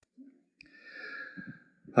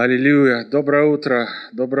Аллилуйя! Доброе утро,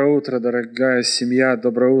 дорогая семья,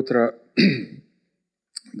 доброе утро,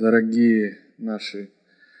 дорогие наши.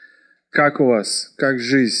 Как у вас? Как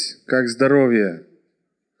жизнь? Как здоровье?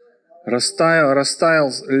 Растаял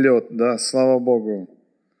лед, да, слава Богу.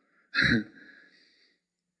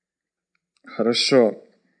 Хорошо.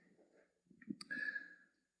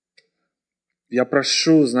 Я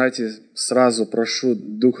прошу, знаете, сразу прошу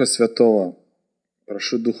Духа Святого,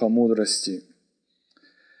 прошу Духа мудрости,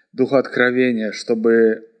 Духа откровения,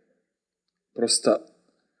 чтобы просто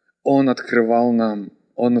Он открывал нам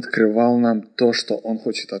то, что Он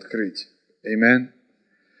хочет открыть. Аминь.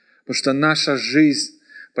 Потому что наша жизнь,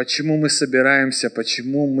 почему мы собираемся,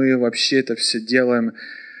 почему мы вообще это все делаем,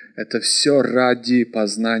 это все ради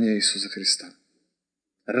познания Иисуса Христа.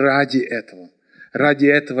 Ради этого. Ради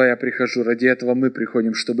этого я прихожу, ради этого мы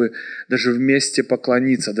приходим, чтобы даже вместе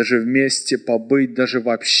поклониться, даже вместе побыть, даже в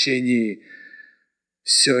общении.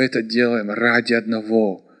 Все это делаем ради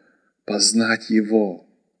одного – познать Его.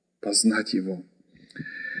 Познать Его.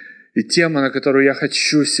 И тема, на которую я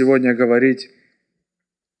хочу сегодня говорить,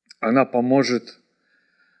 она поможет,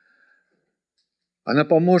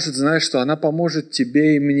 знаешь что, она поможет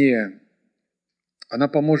тебе и мне. Она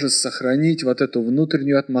поможет сохранить вот эту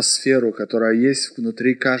внутреннюю атмосферу, которая есть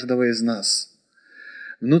внутри каждого из нас.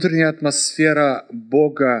 Внутренняя атмосфера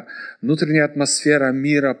Бога, внутренняя атмосфера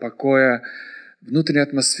мира, покоя, внутренняя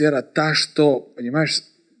атмосфера та, что, понимаешь,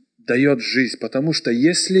 дает жизнь. Потому что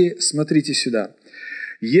если, смотрите сюда,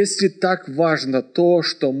 если так важно то,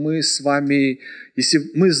 что мы с вами, если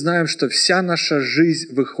мы знаем, что вся наша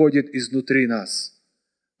жизнь выходит изнутри нас.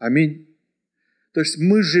 Аминь. То есть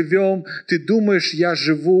мы живем, ты думаешь, я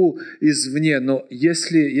живу извне, но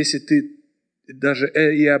если ты, даже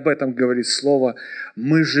и об этом говорит слово,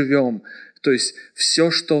 мы живем. То есть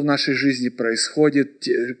все, что в нашей жизни происходит,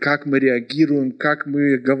 как мы реагируем, как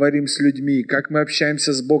мы говорим с людьми, как мы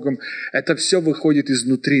общаемся с Богом, это все выходит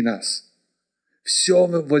изнутри нас. Все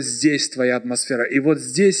вот здесь твоя атмосфера. И вот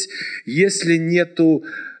здесь, если нету,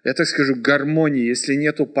 я так скажу, гармонии, если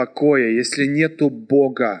нету покоя, если нету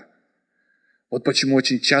Бога, вот почему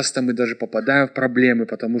очень часто мы даже попадаем в проблемы,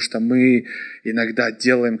 потому что мы иногда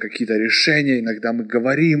делаем какие-то решения, иногда мы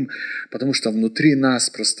говорим, потому что внутри нас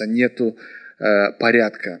просто нету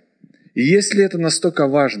порядка. И если это настолько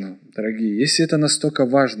важно, дорогие, если это настолько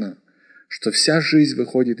важно, что вся жизнь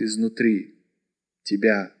выходит изнутри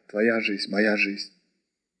тебя, твоя жизнь, моя жизнь,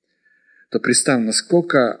 то представь,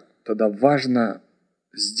 насколько тогда важно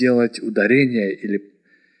сделать ударение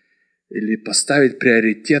или поставить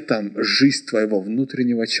приоритетом жизнь твоего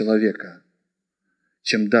внутреннего человека,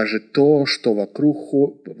 чем даже то, что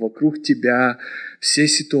вокруг тебя, все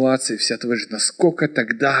ситуации, вся твоя жизнь. Насколько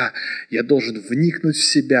тогда я должен вникнуть в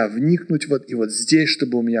себя, вникнуть и вот здесь,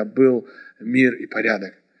 чтобы у меня был мир и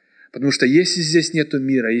порядок. Потому что если здесь нету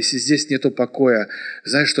мира, если здесь нету покоя,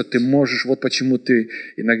 знаешь, что ты можешь, вот почему ты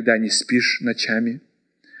иногда не спишь ночами,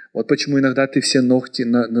 вот почему иногда ты все ногти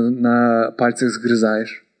на пальцах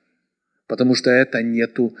сгрызаешь. Потому что это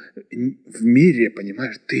нету в мире,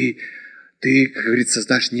 понимаешь? Ты, как говорится,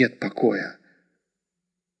 знаешь, нет покоя.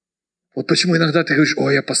 Вот почему иногда ты говоришь,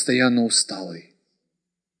 ой, я постоянно усталый.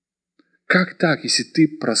 Как так, если ты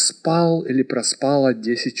проспал или проспала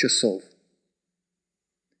 10 часов?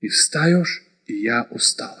 И встаешь, и я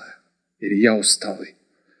усталая. Или я усталый.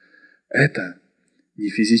 Это не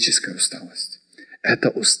физическая усталость. Это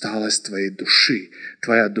усталость твоей души.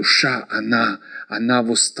 Твоя душа, она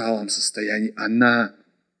в усталом состоянии. Она,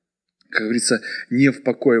 как говорится, не в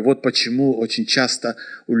покое. Вот почему очень часто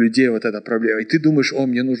у людей вот эта проблема. И ты думаешь, о,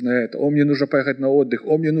 мне нужно это, о, мне нужно поехать на отдых,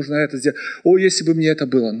 о, мне нужно это сделать, о, если бы мне это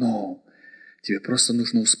было. Но тебе просто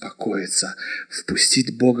нужно успокоиться,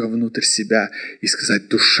 впустить Бога внутрь себя и сказать,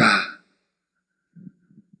 душа,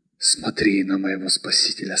 смотри на моего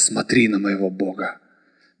Спасителя, смотри на моего Бога.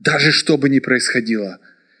 Даже что бы ни происходило.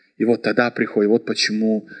 И вот тогда приходит, вот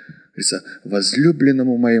почему, говорится,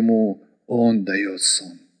 возлюбленному моему Он дает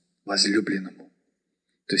сон. Возлюбленному.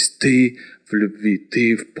 То есть ты в любви,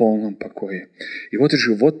 ты в полном покое. И вот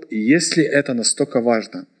если это настолько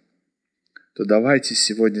важно, то давайте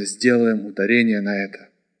сегодня сделаем ударение на это.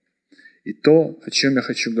 И то, о чем я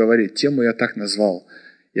хочу говорить, тему я так назвал.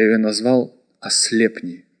 Я ее назвал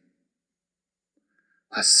 «Ослепни».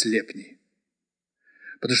 Ослепни.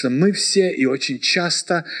 Потому что мы все, и очень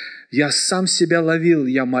часто я сам себя ловил,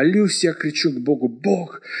 я молюсь, я кричу к Богу,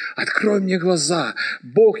 Бог, открой мне глаза,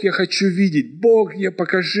 Бог, я хочу видеть, Бог,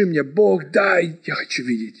 покажи мне, Бог, дай, я хочу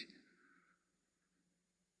видеть.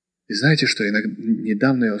 И знаете, что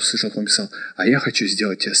недавно я услышал, он писал, а я хочу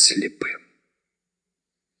сделать тебя слепым.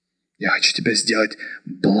 Я хочу тебя сделать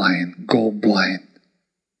blind, go blind.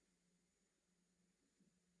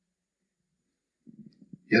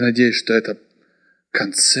 Я надеюсь, что это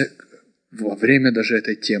во время даже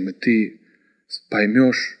этой темы ты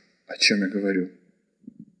поймешь, о чем я говорю.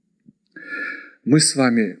 Мы с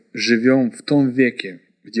вами живем в том веке,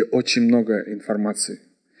 где очень много информации.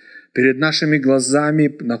 Перед нашими глазами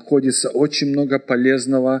находится очень много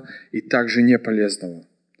полезного и также неполезного.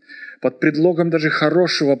 Под предлогом даже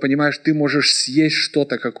хорошего, понимаешь, ты можешь съесть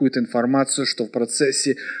что-то, какую-то информацию, что в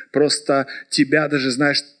процессе просто тебя даже,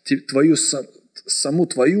 знаешь, саму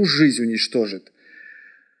твою жизнь уничтожит.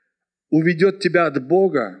 Уведет тебя от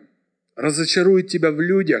Бога, разочарует тебя в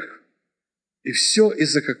людях. И все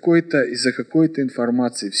из-за какой-то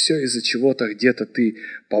информации, все из-за чего-то, где-то ты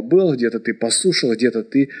побыл, где-то ты послушал, где-то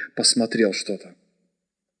ты посмотрел что-то.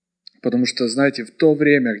 Потому что, знаете, в то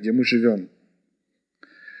время, где мы живем,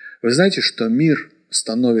 вы знаете, что мир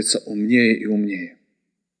становится умнее и умнее.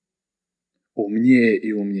 Умнее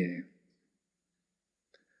и умнее.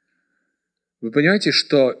 Вы понимаете,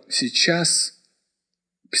 что сейчас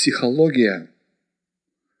психология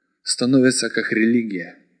становится как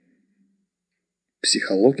религия.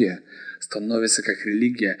 Психология становится как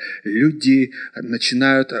религия. Люди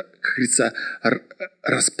начинают, как говорится,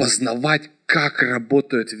 распознавать, как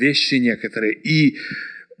работают вещи некоторые. И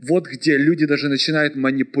вот где люди даже начинают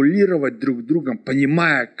манипулировать друг другом,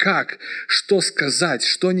 понимая, как, что сказать,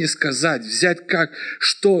 что не сказать, взять как,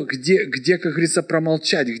 что, где, как говорится,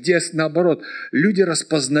 промолчать, где наоборот. Люди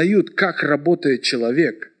распознают, как работает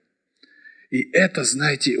человек. И это,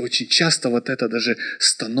 знаете, очень часто вот это даже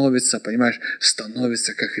становится, понимаешь,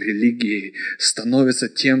 становится как религией, становится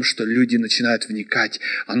тем, что люди начинают вникать,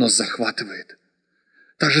 оно захватывает.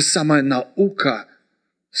 Та же самая наука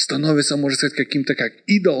становится, можно сказать, каким-то как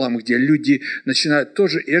идолом, где люди начинают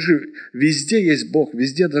тоже, везде есть Бог,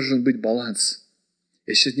 везде должен быть баланс.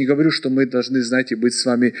 Я сейчас не говорю, что мы должны, знаете, быть с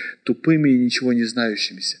вами тупыми и ничего не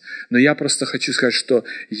знающимися. Но я просто хочу сказать, что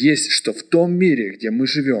в том мире, где мы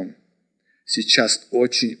живем, сейчас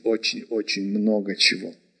очень много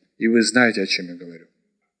чего. И вы знаете, о чем я говорю.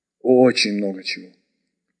 Очень много чего.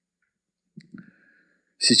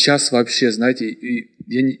 Сейчас вообще, знаете,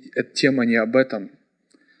 эта тема не об этом.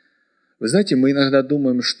 Вы знаете, мы иногда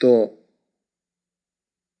думаем, что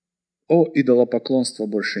идолопоклонства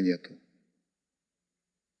больше нету.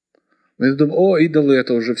 Мы думаем, идолы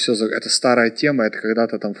это уже все, это старая тема, это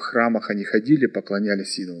когда-то там в храмах они ходили,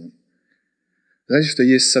 поклонялись идолам. Знаете, что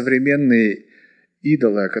есть современные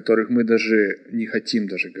идолы, о которых мы даже не хотим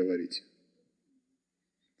даже говорить.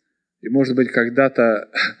 И может быть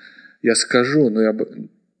когда-то я скажу, но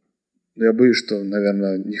я боюсь, что,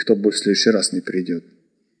 наверное, никто больше в следующий раз не придет.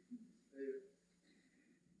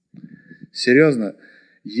 Серьезно,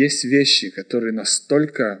 есть вещи, которые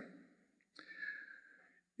настолько...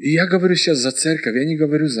 И я говорю сейчас за церковь, я не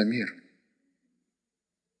говорю за мир.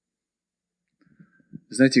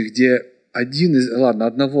 Знаете, где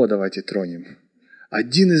одного давайте тронем.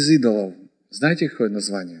 Один из идолов, знаете, какое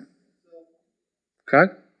название?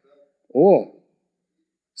 Как?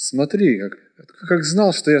 Смотри, как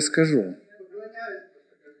знал, что я скажу.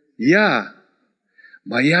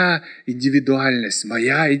 Моя индивидуальность,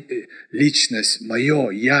 моя личность, мое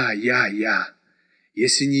я.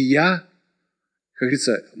 Если не я, как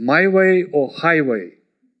говорится, my way or highway.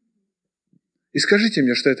 И скажите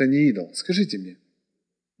мне, что это не идол. Скажите мне.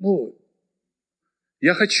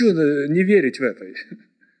 Я хочу не верить в это.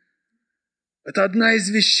 Это одна из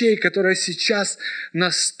вещей, которая сейчас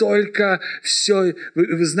настолько все...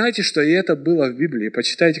 Вы знаете, что и это было в Библии.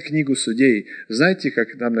 Почитайте книгу Судей. Знаете,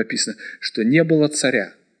 как там написано, что не было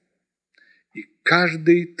царя. И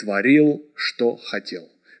каждый творил, что хотел.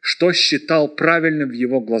 Что считал правильным в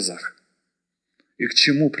его глазах. И к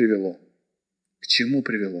чему привело? К чему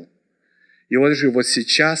привело? И вот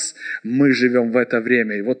сейчас мы живем в это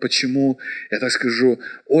время. И вот почему, я так скажу,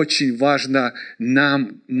 очень важно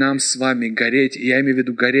нам с вами гореть. И я имею в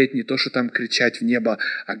виду гореть не то, что там кричать в небо,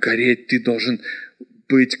 а гореть ты должен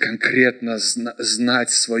быть конкретно, знать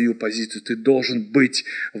свою позицию. Ты должен быть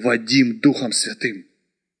водим Духом Святым.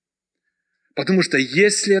 Потому что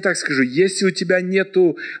если, я так скажу, если у тебя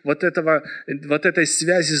нету вот этой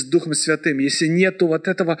связи с Духом Святым, если нету вот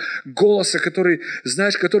этого голоса, который,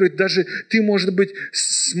 знаешь, который даже ты, может быть,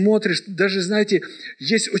 смотришь, даже, знаете,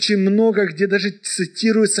 есть очень много, где даже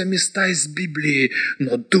цитируются места из Библии,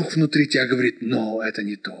 но Дух внутри тебя говорит, это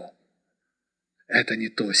не то. Это не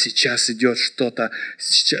то. Сейчас идет что-то.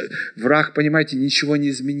 Враг, понимаете, ничего не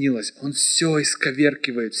изменилось. Он все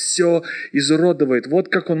исковеркивает, все изуродует. Вот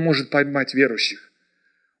как он может поймать верующих.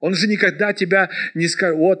 Он же никогда тебя не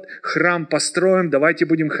скажет, храм построим, давайте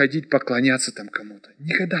будем ходить поклоняться там кому-то.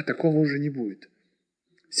 Никогда такого уже не будет.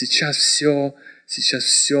 Сейчас все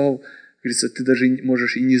говорится, ты даже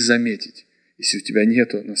можешь и не заметить, если у тебя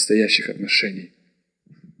нет настоящих отношений.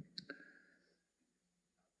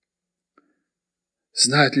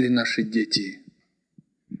 Знают ли наши дети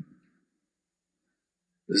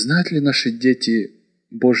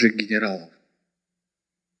Божьих генералов?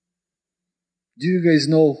 Do you guys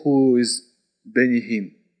know who is Benny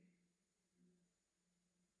Hinn?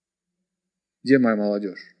 Где моя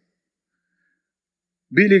молодежь?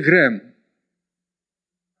 Билли Грэм,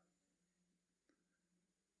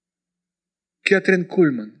 Кэтрин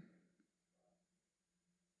Кульман.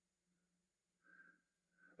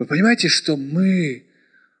 Вы понимаете, что мы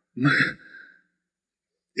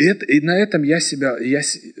и на этом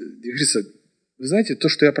говорится, вы знаете, то,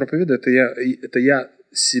 что я проповедую, это я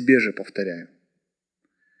себе же повторяю.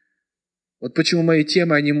 Вот почему мои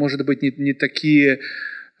темы, они, может быть, не такие,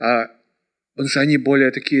 потому что они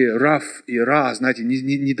более такие rough и знаете,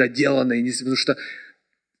 недоделанные, потому что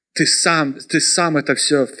ты сам это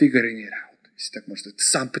все figuring it out, если так можно сказать, ты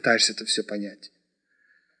сам пытаешься это все понять.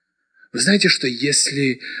 Вы знаете, что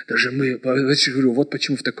если даже мы, говорю, вот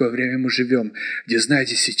почему в такое время мы живем, где,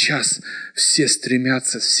 знаете, сейчас все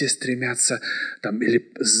стремятся там,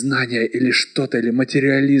 или знания, или что-то, или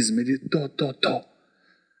материализм, или то.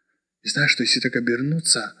 И знаешь, что если так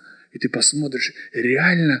обернуться, и ты посмотришь,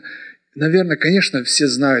 реально, наверное, конечно, все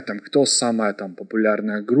знают, там, кто самая там,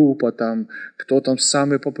 популярная группа, там, кто там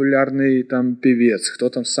самый популярный там, певец, кто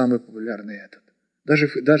там самый популярный этот. Даже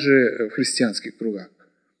в христианских кругах.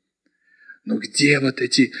 Но где вот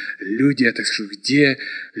эти люди, я так скажу, где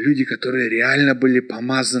люди, которые реально были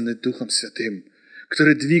помазаны Духом Святым,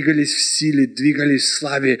 которые двигались в силе, двигались в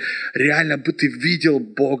славе, реально бы ты видел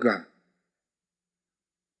Бога.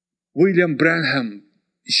 Уильям Брэнхэм,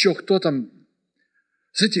 еще кто там,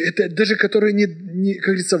 знаете, это даже которые не, как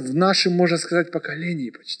говорится, в нашем, можно сказать, поколении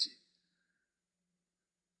почти.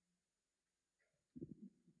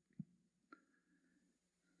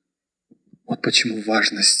 Вот почему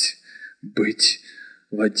важность быть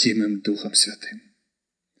водимым Духом Святым.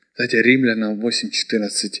 Знаете, Римлянам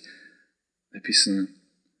 8:14 написано: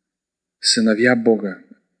 сыновья Бога,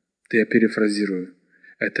 это я перефразирую,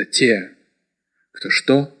 это те, кто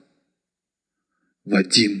что?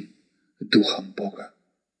 Водим Духом Бога.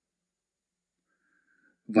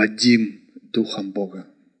 Водим Духом Бога.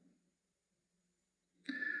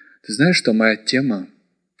 Ты знаешь, что моя тема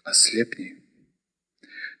 «Ослепни»?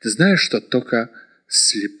 Ты знаешь, что только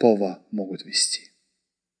слепого могут вести?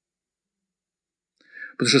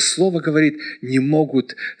 Потому что Слово говорит,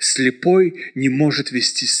 слепой не может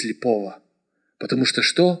вести слепого. Потому что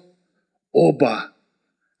что? Оба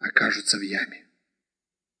окажутся в яме.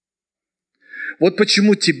 Вот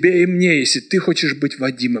почему тебе и мне, если ты хочешь быть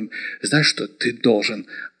водимым, знаешь что? Ты должен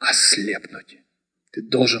ослепнуть. Ты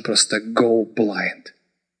должен просто go blind.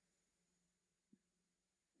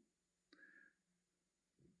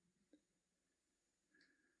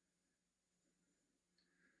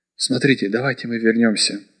 Смотрите, давайте мы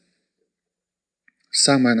вернемся в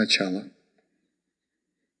самое начало.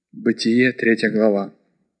 Бытие, 3 глава.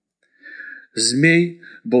 Змей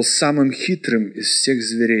был самым хитрым из всех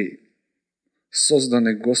зверей,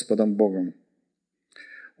 созданных Господом Богом.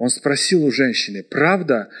 Он спросил у женщины: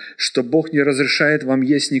 правда, что Бог не разрешает вам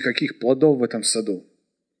есть никаких плодов в этом саду?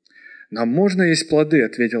 Нам можно есть плоды,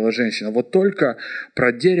 ответила женщина. Вот только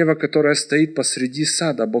про дерево, которое стоит посреди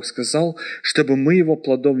сада, Бог сказал, чтобы мы его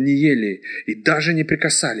плодов не ели и даже не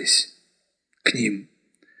прикасались к ним,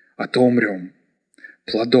 а то умрем.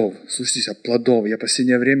 Плодов, слушайте, плодов. Я в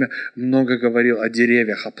последнее время много говорил о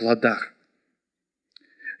деревьях, о плодах.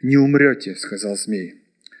 Не умрете, сказал змей.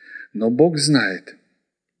 Но Бог знает,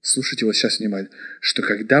 слушайте вот сейчас внимательно, что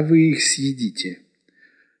когда вы их съедите,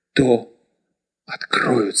 то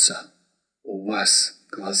откроются у вас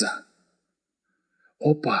глаза.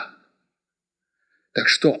 Опа! Так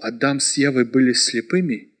что, Адам с Евой были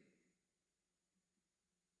слепыми?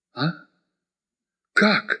 А?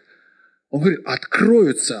 Как? Он говорит,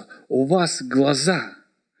 откроются у вас глаза.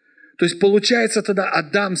 То есть, получается, тогда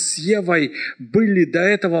Адам с Евой были до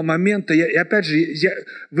этого момента, и опять же,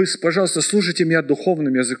 вы, пожалуйста, слушайте меня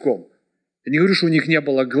духовным языком. Я не говорю, что у них не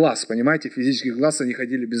было глаз, понимаете, физических глаз, они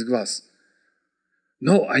ходили без глаз.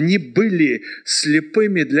 Но они были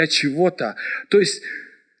слепыми для чего-то. То есть,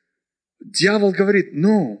 дьявол говорит,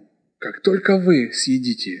 как только вы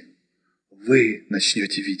съедите, вы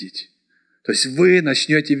начнете видеть. То есть, вы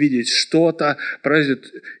начнете видеть что-то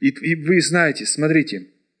произойдет. И вы знаете, смотрите,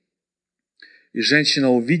 и женщина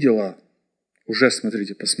увидела, уже,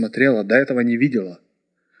 смотрите, посмотрела, до этого не видела,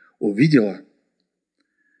 увидела,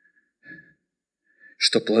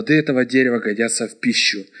 что плоды этого дерева годятся в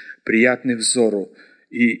пищу, приятны взору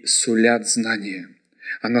и сулят знание.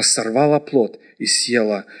 Она сорвала плод и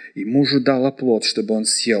съела, и мужу дала плод, чтобы он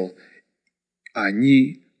съел.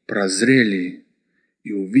 Они прозрели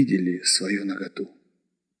и увидели свою наготу.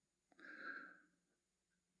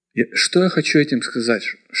 Что я хочу этим сказать?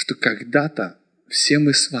 Что когда-то все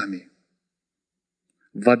мы с вами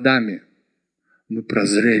в Адаме мы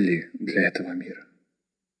прозрели для этого мира.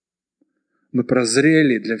 Мы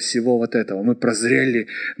прозрели для всего вот этого. Мы прозрели,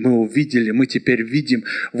 мы увидели, мы теперь видим.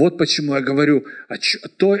 Вот почему я говорю о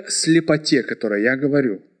той слепоте, которой я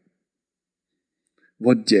говорю.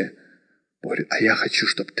 Вот где. Говорит, а я хочу,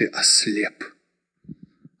 чтобы ты ослеп.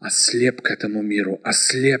 Ослеп к этому миру,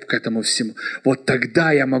 ослеп к этому всему. Вот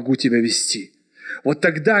тогда я могу тебя вести. Вот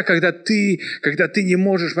тогда, когда ты не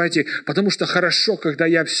можешь, понимаете, потому что хорошо, когда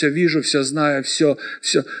я все вижу, все знаю, все.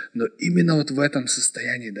 Но именно вот в этом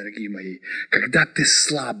состоянии, дорогие мои, когда ты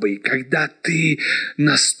слабый, когда ты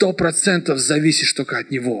на 100% зависишь только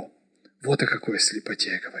от Него. Вот о какой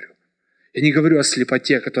слепоте я говорю. Я не говорю о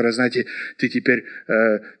слепоте, которая, знаете, ты теперь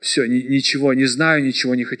все, ничего не знаю,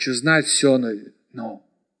 ничего не хочу знать, все, но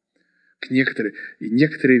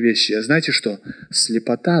некоторые вещи, знаете что?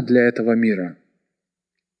 Слепота для этого мира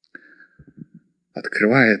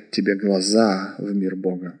открывает тебе глаза в мир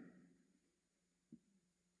Бога.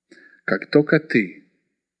 Как только ты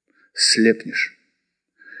слепнешь,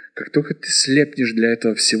 для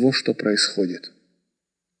этого всего, что происходит,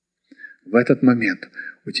 в этот момент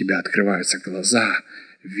у тебя открываются глаза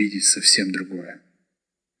видеть совсем другое.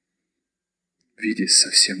 Видеть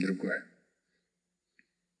совсем другое.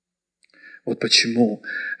 Вот почему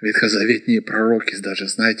ветхозаветные пророки, даже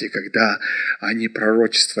знаете, когда они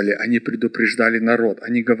пророчествовали, они предупреждали народ,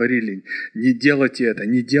 они говорили, не делайте это,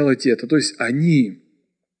 не делайте это. То есть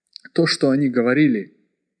то, что они говорили,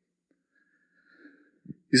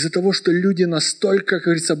 из-за того, что люди настолько, как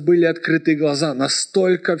говорится, были открыты глаза,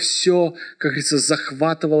 настолько все, как говорится,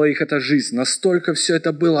 захватывала их эта жизнь, настолько все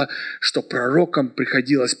это было, что пророкам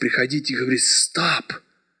приходилось приходить и говорить, стоп!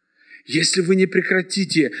 Если вы не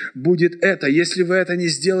прекратите, будет это. Если вы это не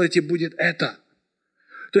сделаете, будет это.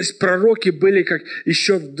 То есть пророки были как,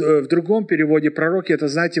 еще в другом переводе, пророки, это,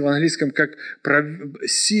 знаете, в английском как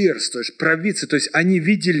seers, то есть провидцы. То есть они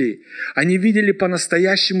видели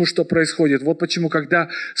по-настоящему, что происходит. Вот почему, когда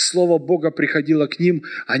Слово Бога приходило к ним,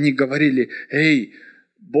 они говорили, эй,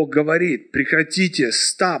 Бог говорит, прекратите,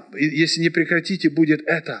 стоп, если не прекратите, будет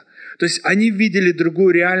это. То есть они видели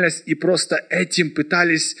другую реальность и просто этим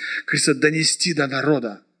пытались, кажется, донести до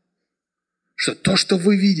народа. Что то, что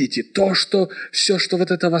вы видите, все, что вот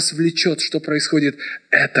это вас влечет, что происходит,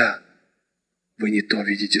 это вы не то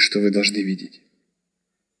видите, что вы должны видеть.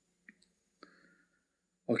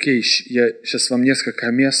 Окей, я сейчас вам несколько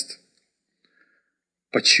мест.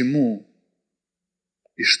 Почему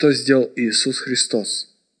и что сделал Иисус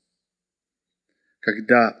Христос,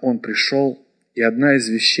 когда Он пришел, и одна из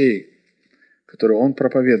вещей, которую Он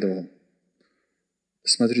проповедовал.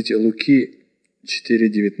 Смотрите, Луки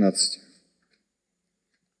 4:19.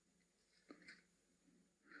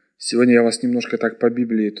 Сегодня я вас немножко так по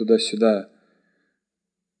Библии туда-сюда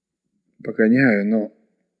погоняю, но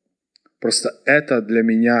просто это для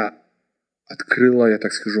меня открыло, я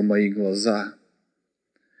так скажу, мои глаза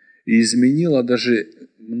и изменило даже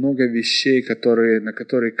много вещей, на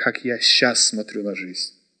которые, как я сейчас смотрю на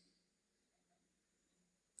жизнь.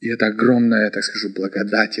 И это огромная, так скажу,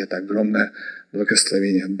 благодать, и это огромное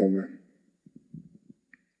благословение от Бога.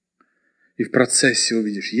 И в процессе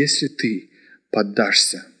увидишь, если ты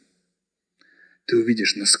поддашься, ты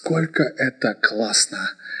увидишь, насколько это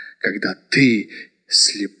классно, когда ты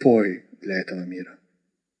слепой для этого мира.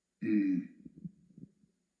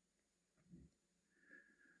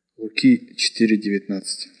 Луки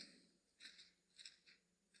 4:19.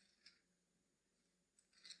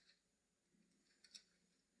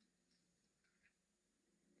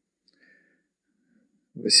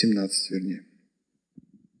 18, вернее.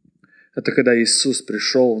 Это когда Иисус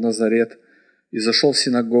пришел в Назарет и зашел в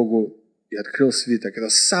синагогу и открыл свиток. Это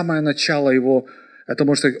самое начало его, это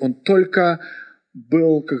может сказать, он только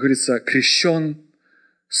был, как говорится, крещен,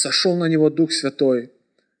 сошел на него Дух Святой,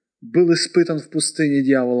 был испытан в пустыне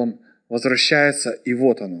дьяволом, возвращается, и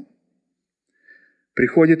вот оно.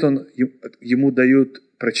 Приходит он, ему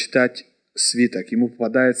дают прочитать свиток, ему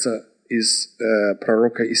попадается из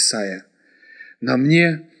пророка Исаия. На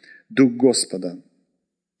мне Дух Господа.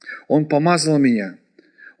 Он помазал меня,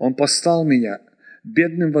 Он послал меня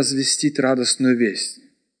бедным возвестить радостную весть,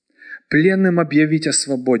 пленным объявить о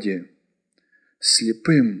свободе,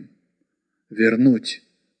 слепым вернуть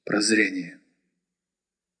прозрение.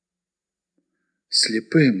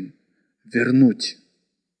 Слепым вернуть.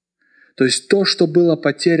 То есть то, что было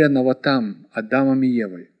потеряно вот там, Адамом и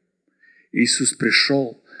Евой, Иисус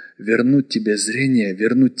пришел вернуть тебе зрение,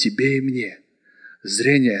 вернуть тебе и мне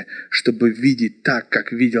зрение, чтобы видеть так,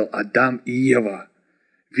 как видел Адам и Ева,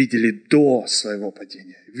 видели до своего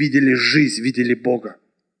падения, видели жизнь, видели Бога.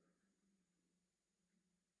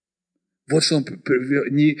 Вот что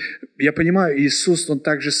я понимаю, Иисус, Он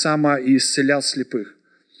так же само и исцелял слепых.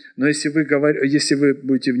 Но если вы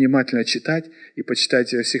будете внимательно читать и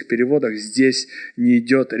почитаете во всех переводах, здесь не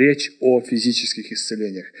идет речь о физических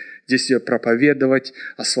исцелениях. Здесь идет проповедовать,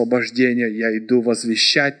 освобождение, я иду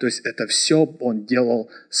возвещать. То есть это все Он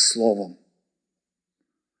делал словом.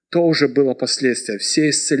 То уже было последствие. Все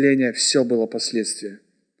исцеления, все было последствие.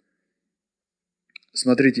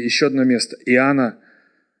 Смотрите, еще одно место. Иоанна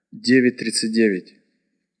 9:39.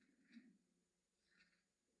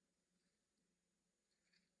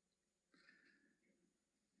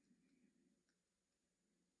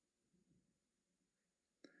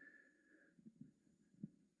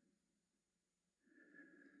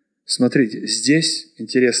 Смотрите, здесь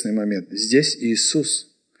интересный момент. Здесь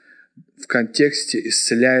Иисус в контексте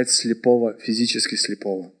исцеляет слепого, физически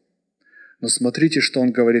слепого. Но смотрите, что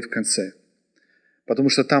Он говорит в конце. Потому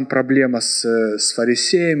что там проблема с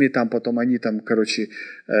фарисеями, там потом они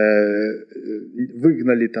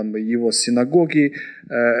выгнали его с синагоги,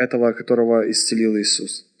 этого, которого исцелил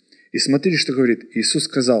Иисус. И смотрите, что говорит. Иисус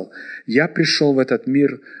сказал: «Я пришел в этот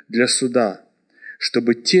мир для суда,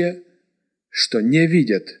 чтобы те, что не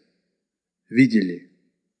видят, видели,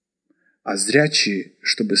 а зрячие,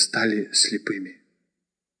 чтобы стали слепыми».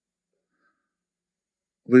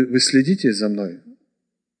 Вы следите за мной?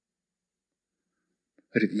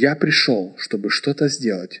 Говорит, я пришел, чтобы что-то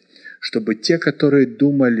сделать, чтобы те, которые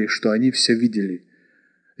думали, что они все видели,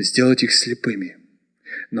 сделать их слепыми.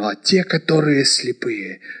 Ну а те, которые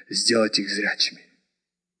слепые, сделать их зрячими.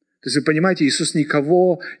 То есть вы понимаете, Иисус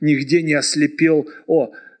никого нигде не ослепил.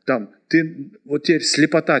 Вот теперь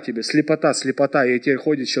слепота тебе, слепота, и теперь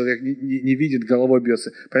ходит человек, не видит, головой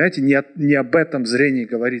бьется. Понимаете, не об этом зрении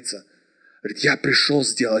говорится. Говорит, я пришел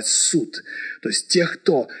сделать суд. То есть тех,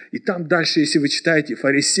 кто... И там дальше, если вы читаете,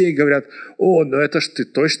 фарисеи говорят: ну это ж ты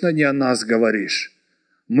точно не о нас говоришь.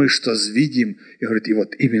 Мы что видим? И говорит, и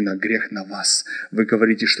вот именно грех на вас. Вы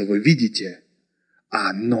говорите, что вы видите,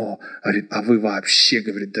 говорит, а вы вообще,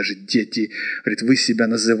 говорит, даже дети, говорит, вы себя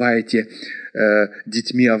называете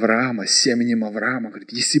детьми Авраама, семенем Авраама.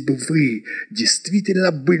 Говорит, если бы вы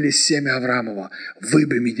действительно были семя Авраамова, вы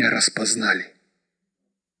бы меня распознали.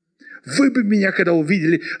 Вы бы меня, когда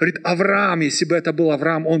увидели, говорит, Авраам, если бы это был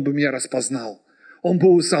Авраам, он бы меня распознал. Он бы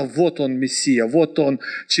узнал, вот он Мессия, вот он,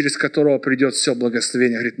 через которого придет все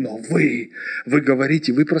благословение. Говорит, но вы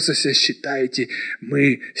говорите, вы просто себя считаете,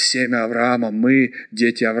 мы семя Авраама, мы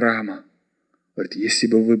дети Авраама. Говорит, если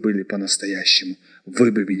бы вы были по-настоящему,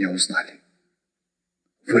 вы бы меня узнали.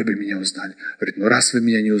 Вы бы меня узнали. Говорит, но раз вы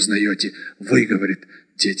меня не узнаете, вы, говорит,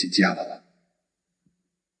 дети дьявола.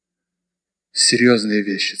 Серьезные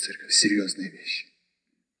вещи, церковь, серьезные вещи.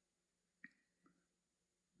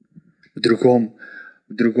 В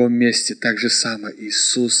другом месте так же самое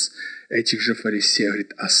Иисус этих же фарисеев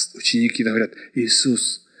говорит, а ученики говорят,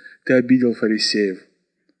 Иисус, ты обидел фарисеев,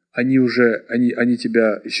 они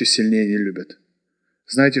тебя еще сильнее не любят.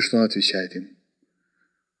 Знаете, что Он отвечает им?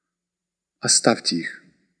 Оставьте их.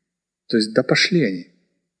 То есть, да пошли они.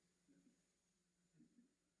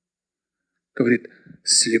 Говорит,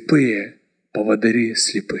 слепые поводыри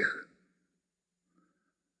слепых.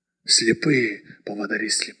 Слепые поводыри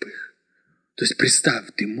слепых. То есть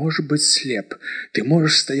представь, ты можешь быть слеп, ты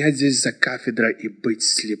можешь стоять здесь за кафедрой и быть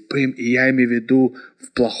слепым, и я имею в виду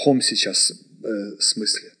в плохом сейчас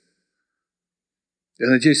смысле. Я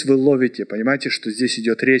надеюсь, вы ловите, понимаете, что здесь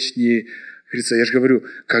идет речь не... Говорится, я же говорю,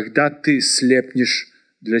 когда ты слепнешь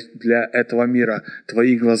для этого мира,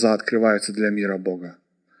 твои глаза открываются для мира Бога.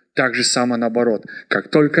 Так же само наоборот. Как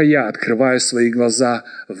только я открываю свои глаза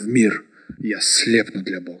в мир, я слепну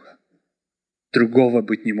для Бога. Другого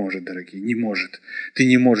быть не может, дорогие, не может. Ты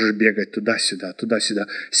не можешь бегать туда-сюда, туда-сюда.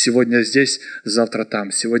 Сегодня здесь, завтра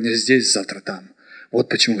там. Сегодня здесь, завтра там. Вот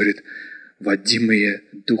почему, говорит, водимые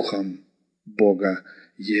Духом Бога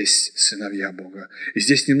есть сыновья Бога. И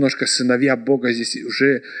здесь немножко сыновья Бога, здесь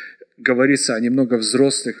уже говорится о немного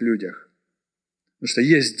взрослых людях. Потому что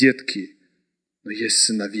есть детки, но есть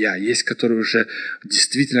сыновья, есть, которые уже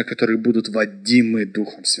действительно, которые будут водимы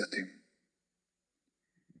Духом Святым.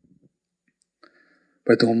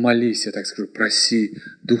 Поэтому молись, я так скажу, проси,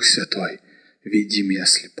 Дух Святой, веди меня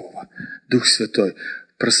слепого. Дух Святой,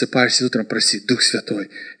 просыпаешься утром, проси, Дух Святой,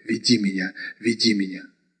 веди меня, веди меня.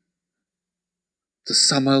 Это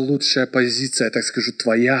самая лучшая позиция, я так скажу,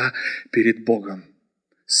 твоя перед Богом.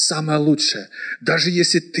 Самое лучшее. Даже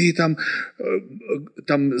если ты там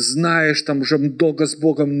знаешь, там уже долго с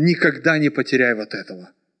Богом, никогда не потеряй вот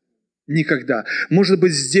этого. Никогда. Может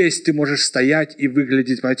быть, здесь ты можешь стоять и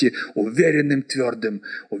выглядеть, понимаете, уверенным, твердым,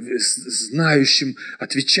 знающим,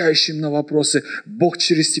 отвечающим на вопросы. Бог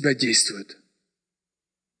через тебя действует.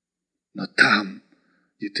 Но там,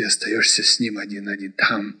 где ты остаешься с Ним один на один,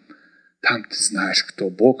 там ты знаешь,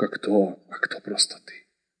 кто Бог, а кто просто ты.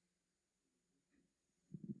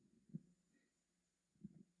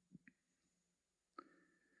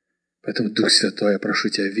 Поэтому, Дух Святой, я прошу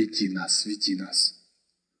Тебя, веди нас, веди нас.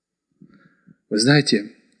 Вы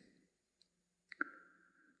знаете,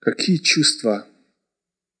 какие чувства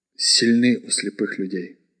сильны у слепых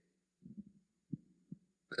людей?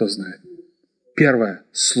 Кто знает? Первое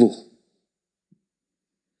 – слух.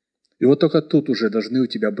 И вот только тут уже должны у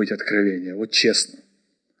тебя быть откровения, вот честно.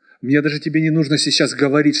 Мне даже тебе не нужно сейчас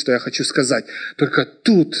говорить, что я хочу сказать. Только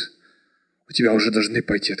тут у тебя уже должны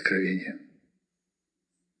пойти откровения.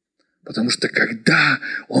 Потому что когда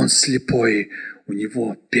он слепой, у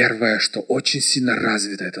него первое, что очень сильно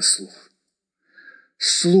развито, это слух.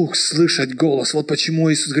 Слух, слышать голос. Вот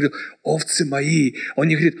почему Иисус говорил: овцы мои. Он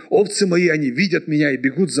не говорит: овцы мои, они видят меня и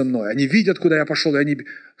бегут за мной. Они видят, куда я пошел.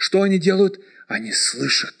 Что они делают? Они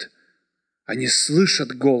слышат. Они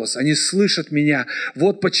слышат голос. Они слышат меня.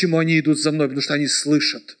 Вот почему они идут за мной, потому что они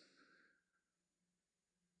слышат.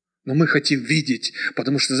 Но мы хотим видеть,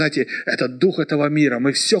 потому что, знаете, это дух этого мира.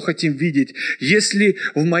 Мы все хотим видеть. Если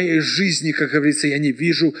в моей жизни, как говорится, я не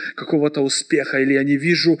вижу какого-то успеха, или я не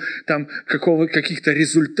вижу там каких-то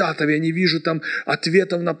результатов, я не вижу там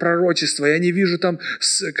ответов на пророчество, я не вижу там,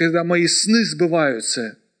 когда мои сны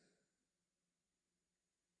сбываются,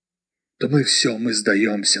 то мы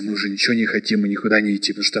сдаемся, мы уже ничего не хотим, мы никуда не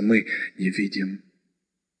идти, потому что мы не видим.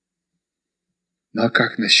 Ну а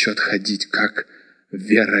как насчет ходить, как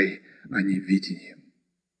верой, а не видением?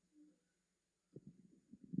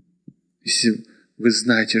 Если вы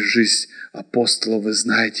знаете жизнь апостолов, вы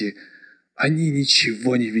знаете, они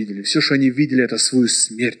ничего не видели. Все, что они видели, это свою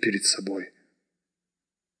смерть перед собой.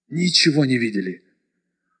 Ничего не видели.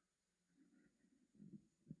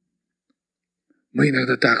 Мы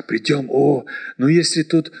иногда так придем: ну если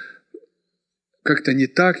тут как-то не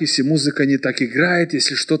так, если музыка не так играет,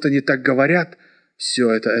 если что-то не так говорят, все,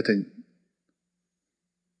 это...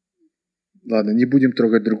 Ладно, не будем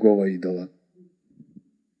трогать другого идола.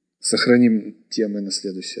 Сохраним темы на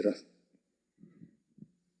следующий раз.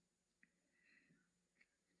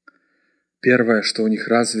 Первое, что у них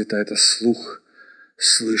развито, это слух,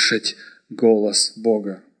 слышать голос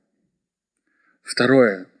Бога.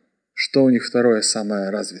 Второе, что у них второе самое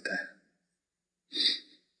развитое?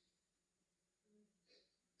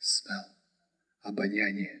 Smell,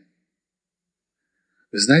 обоняние.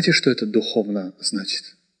 Вы знаете, что это духовно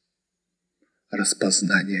значит?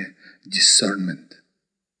 Распознание, discernment.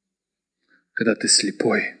 Когда ты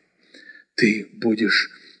слепой, ты будешь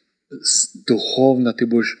духовно,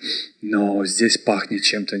 но здесь пахнет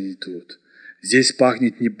чем-то не тут. Здесь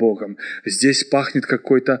пахнет не Богом. Здесь пахнет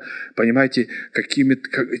какой-то, понимаете,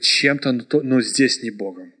 чем-то, но здесь не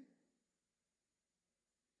Богом.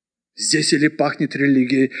 Здесь или пахнет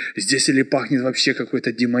религией, здесь или пахнет вообще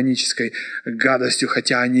какой-то демонической гадостью,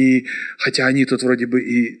 хотя они тут вроде бы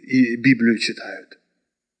и Библию читают.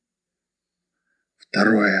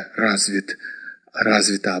 Второе,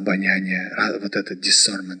 развито обоняние, вот это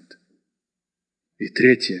discernment. И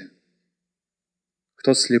третье,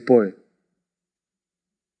 кто слепой?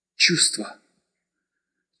 Чувство,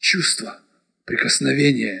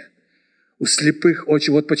 прикосновение. У слепых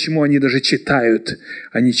очень, вот почему они даже читают,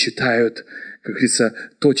 как говорится,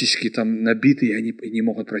 точечки там набиты, и они не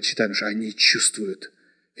могут прочитать, потому что они чувствуют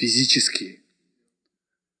физически.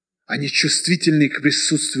 Они чувствительны к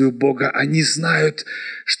присутствию Бога. Они знают,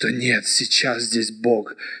 что нет, сейчас здесь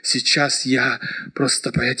Бог. Сейчас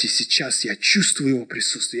сейчас я чувствую Его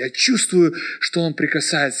присутствие. Я чувствую, что Он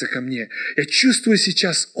прикасается ко мне. Я чувствую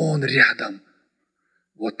сейчас, Он рядом.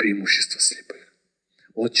 Вот преимущество слепых.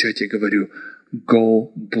 Вот что я тебе говорю.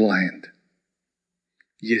 Go blind.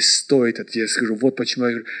 Я скажу, вот почему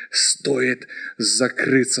я говорю, стоит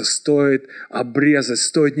закрыться, стоит обрезать,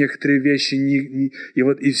 стоит некоторые вещи,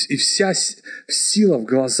 и вся сила в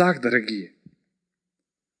глазах, дорогие.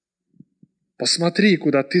 Посмотри,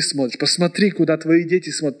 куда ты смотришь, посмотри, куда твои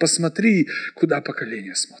дети смотрят, посмотри, куда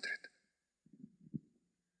поколение смотрит.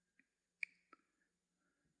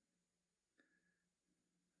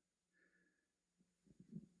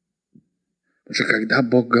 Потому что когда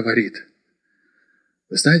Бог говорит,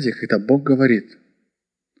 вы знаете, когда Бог говорит,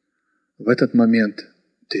 в этот момент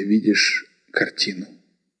ты видишь картину.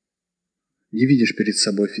 Не видишь перед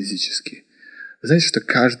собой физически. Вы знаете, что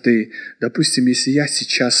каждый, допустим, если я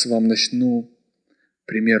сейчас вам начну, к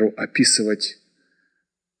примеру, описывать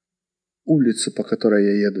улицу, по которой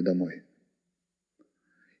я еду домой.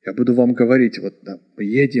 Я буду вам говорить, вот да, мы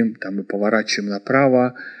едем, там мы поворачиваем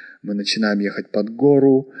направо, мы начинаем ехать под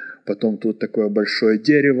гору, потом тут такое большое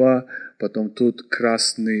дерево, потом тут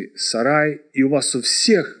красный сарай, и у вас у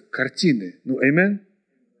всех картины. Ну, амен?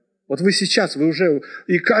 Вот вы сейчас, вы уже,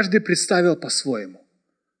 и каждый представил по-своему.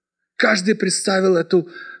 Каждый представил эту,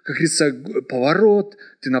 как говорится, поворот,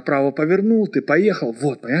 ты направо повернул, ты поехал.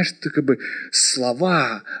 Вот, понимаешь, ты как бы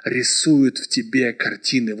слова рисуют в тебе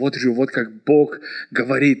картины. Вот же, вот как Бог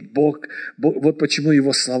говорит, Бог, вот почему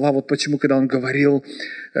его слова, вот почему, когда он говорил,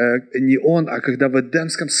 не он, а когда в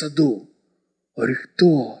Эдемском саду, говорит,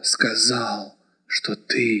 кто сказал, что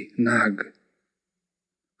ты наг?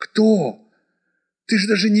 Кто? Ты же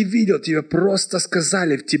даже не видел, тебе просто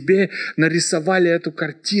сказали, в тебе нарисовали эту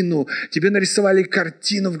картину, тебе нарисовали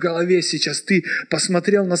картину в голове сейчас, ты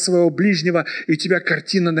посмотрел на своего ближнего, и у тебя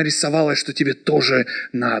картина нарисовалась, что тебе тоже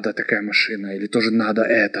надо такая машина, или тоже надо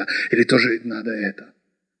это, или тоже надо это.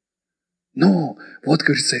 Но вот,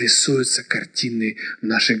 говорится, рисуются картины в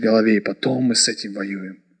нашей голове, и потом мы с этим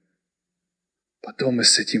воюем. Потом мы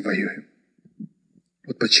с этим воюем.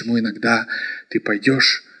 Вот почему иногда ты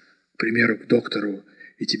пойдешь, к примеру, к доктору,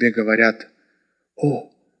 и тебе говорят,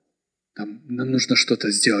 нам нужно что-то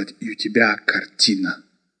сделать, и у тебя картина.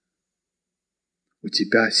 У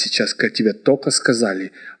тебя сейчас, тебе только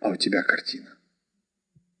сказали, а у тебя картина.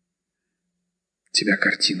 У тебя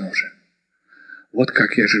картина уже. Вот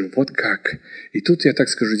как я живу, вот как. И тут я так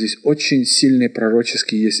скажу, здесь очень сильный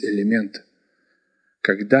пророческий есть элемент.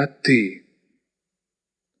 Когда ты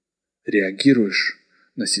реагируешь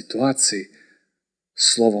на ситуации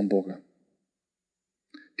Словом Бога.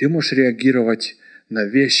 Ты можешь реагировать на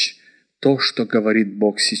вещь, то, что говорит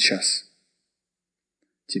Бог сейчас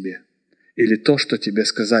тебе. Или то, что тебе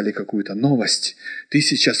сказали, какую-то новость. Ты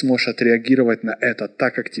сейчас можешь отреагировать на это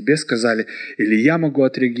так, как тебе сказали, или я могу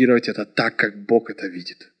отреагировать это так, как Бог это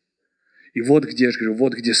видит. И вот где, я же говорю,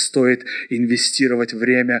 вот где стоит инвестировать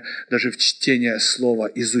время даже в чтение слова,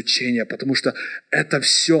 изучение, потому что это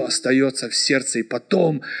все остается в сердце, и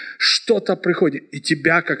потом что-то приходит, и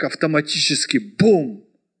тебя как автоматически бум!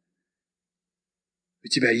 У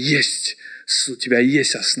тебя есть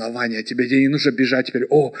основания, тебе не нужно бежать теперь,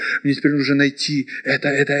 мне теперь нужно найти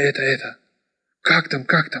это. Как там?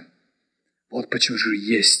 Вот почему же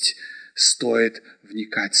есть. Стоит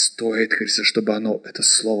вникать, стоит, говорится, чтобы это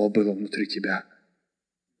слово было внутри тебя.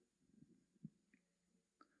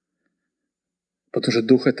 Потому что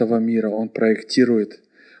дух этого мира, он проектирует,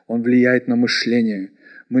 он влияет на мышление.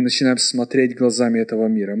 Мы начинаем смотреть глазами этого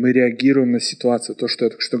мира. Мы реагируем на ситуацию, то, что я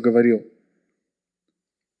только что говорил.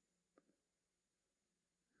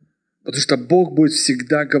 Потому что Бог будет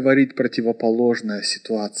всегда говорить противоположное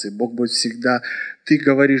ситуации. Бог будет всегда... Ты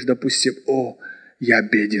говоришь, допустим, я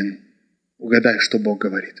беден. Угадай, что Бог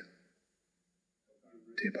говорит.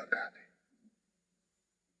 Ты богатый.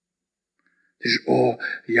 Ты же,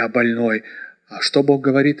 я больной. А что Бог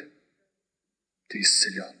говорит? Ты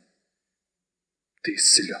исцелен. Ты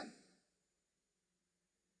исцелен.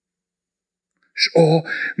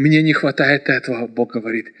 Мне не хватает этого. Бог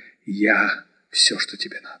говорит, я все, что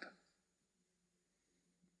тебе надо.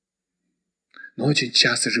 Но очень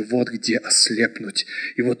часто же вот где ослепнуть.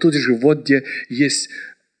 И вот тут же вот где есть,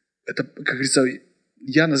 это, как говорится,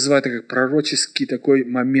 я называю это как пророческий такой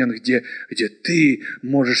момент, где ты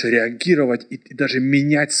можешь реагировать и даже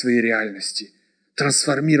менять свои реальности,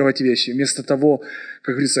 трансформировать вещи. Вместо того,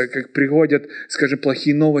 как говорится, как приходят, скажем,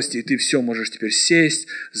 плохие новости, и ты все можешь теперь сесть,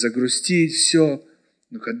 загрустить, все.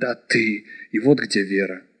 Но когда ты, и вот где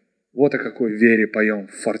вера. Вот о какой вере поем.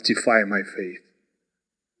 Fortify my faith.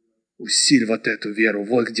 Усиль вот эту веру,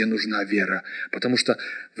 вот где нужна вера. Потому что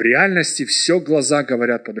в реальности все глаза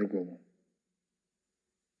говорят по-другому.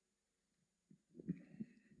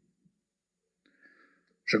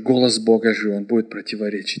 Что голос Бога же, он будет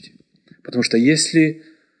противоречить. Потому что если...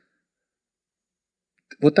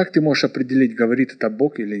 Вот так ты можешь определить, говорит это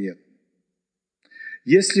Бог или нет.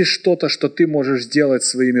 Если что-то, что ты можешь сделать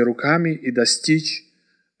своими руками и достичь,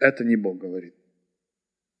 это не Бог говорит.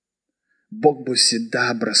 Бог будет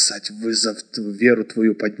всегда бросать вызов, веру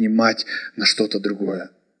твою поднимать на что-то другое,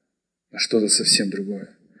 на что-то совсем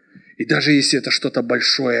другое. И даже если это что-то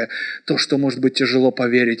большое, то, что может быть тяжело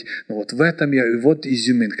поверить, но вот в этом и вот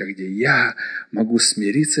изюминка, где я могу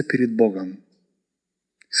смириться перед Богом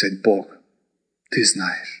и сказать, Бог, ты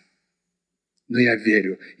знаешь, но я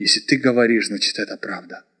верю, если ты говоришь, значит это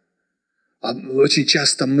правда. Очень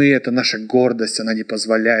часто мы, это наша гордость, она не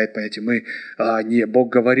позволяет, понимаете, не,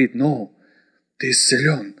 Бог говорит, ты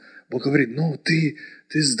исцелен. Бог говорит, ты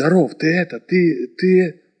здоров,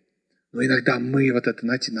 ты. Но иногда мы, вот это,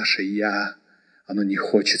 знаете, наше «я», оно не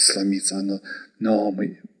хочет сломиться,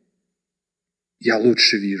 я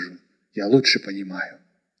лучше вижу, я лучше понимаю.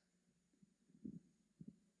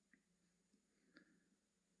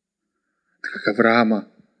 Так как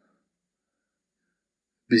Авраама,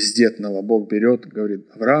 бездетного, Бог берет, говорит: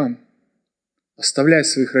 Авраам, оставляй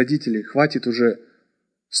своих родителей, хватит уже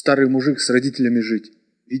старый мужик с родителями жить.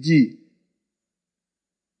 Иди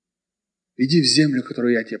в землю,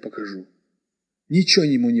 которую я тебе покажу. Ничего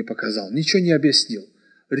ему не показал, ничего не объяснил.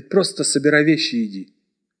 Говорит, просто собирай вещи и иди.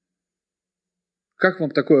 Как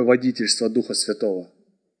вам такое водительство Духа Святого?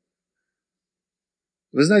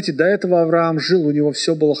 Вы знаете, до этого Авраам жил, у него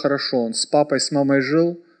все было хорошо. Он с папой, с мамой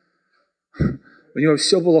жил, у него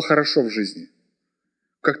все было хорошо в жизни.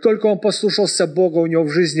 Как только он послушался Бога, у него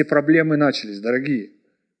в жизни проблемы начались, дорогие.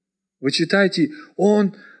 Вы читаете,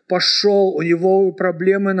 он пошел, у него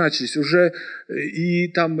проблемы начались, уже и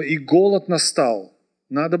голод настал.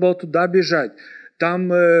 Надо было туда бежать.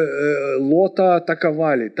 Там Лота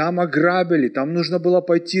атаковали, там ограбили, там нужно было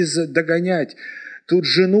пойти догонять. Тут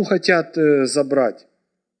жену хотят забрать.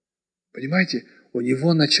 Понимаете, у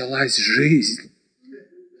него началась жизнь.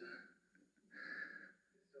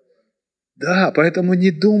 Да, поэтому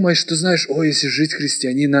не думай, что, знаешь, если жить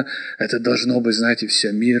христианина, это должно быть, знаете,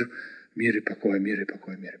 все мир и покой, мир и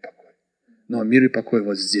покой, мир и покой. Но мир и покой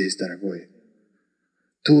вот здесь, дорогой.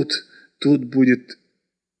 Тут будет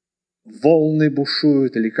волны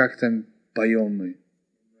бушуют, или как там поем мы.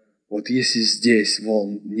 Вот если здесь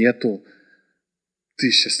волн нету, ты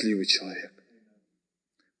счастливый человек.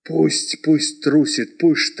 Пусть трусит,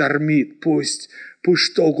 пусть штормит, пусть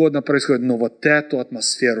что угодно происходит, но вот эту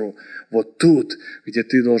атмосферу, вот тут, где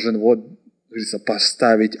ты должен, говорится,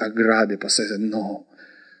 поставить ограды, но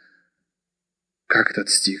как этот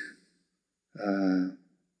стих в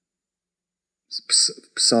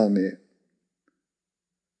Псалме,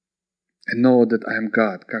 I know that I am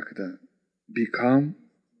God, как это? Be calm,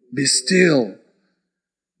 be still,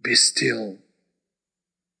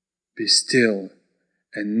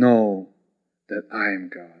 and know that I am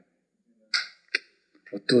God.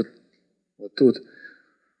 Вот тут,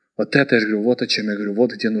 вот это я говорю, вот о чем я говорю,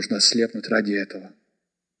 вот где нужно ослепнуть ради этого.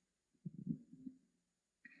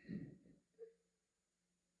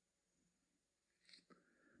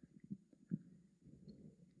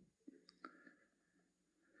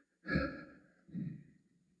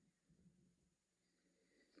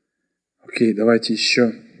 Окей, давайте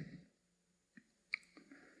еще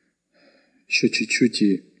чуть-чуть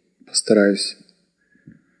и постараюсь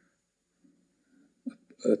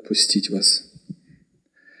отпустить вас.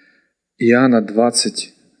 Иоанна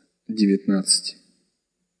 20, 19.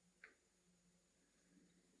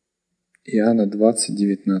 Иоанна 20,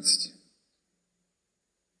 19.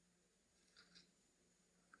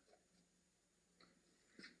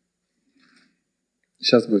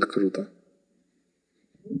 Сейчас будет круто.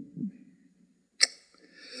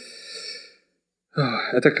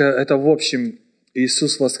 Это в общем,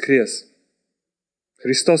 Иисус воскрес.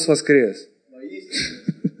 Христос воскрес.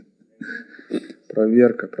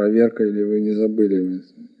 Проверка, или вы не забыли?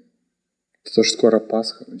 Это ж скоро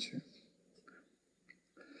Пасха вообще.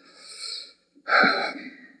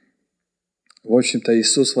 В общем-то,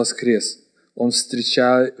 Иисус воскрес. Он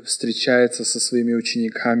встречается со своими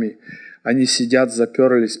учениками. Они сидят,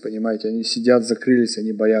 заперлись, понимаете? Они сидят, закрылись,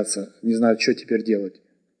 они боятся. Не знают, что теперь делать.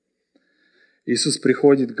 Иисус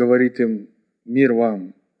приходит, говорит им: «Мир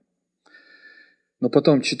вам». Но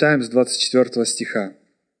потом читаем с 24 стиха.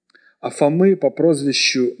 «А Фомы по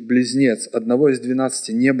прозвищу Близнец, одного из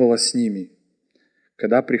 12, не было с ними,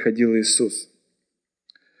 когда приходил Иисус.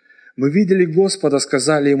 Мы видели Господа,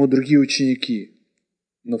 сказали ему другие ученики.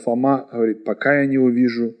 Но Фома говорит: пока я не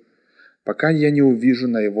увижу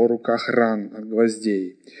на его руках ран от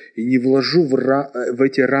гвоздей, и не вложу в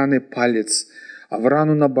эти раны палец, а в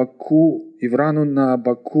рану на боку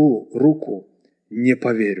руку, не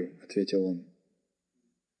поверю», ответил он.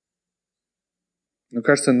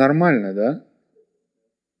 Кажется, нормально, да?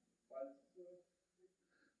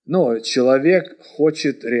 Но человек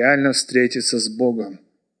хочет реально встретиться с Богом.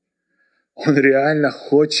 Он реально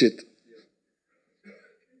хочет.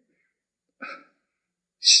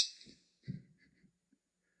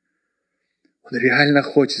 Он реально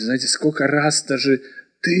хочет. Знаете, сколько раз даже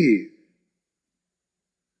ты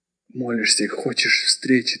молишься и хочешь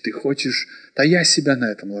встречи, ты хочешь... Да я себя на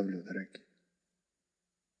этом ловлю, дорогие.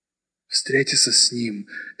 встретиться с Ним,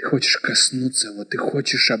 ты хочешь коснуться Его, ты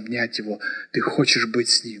хочешь обнять Его, ты хочешь быть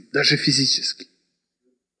с Ним, даже физически.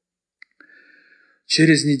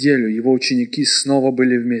 Через неделю его ученики снова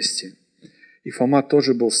были вместе, и Фома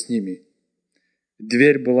тоже был с ними.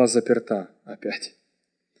 Дверь была заперта опять.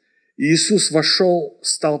 И Иисус вошел,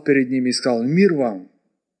 встал перед ними и сказал: «Мир вам!»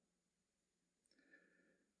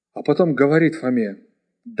 А потом говорит Фоме: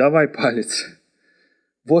 «Давай палец,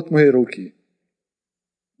 вот мои руки.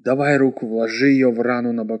 Давай руку, вложи ее в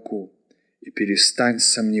рану на боку и перестань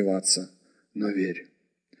сомневаться, но верь».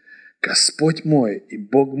 «Господь мой и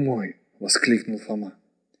Бог мой!» — воскликнул Фома.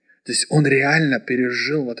 То есть он реально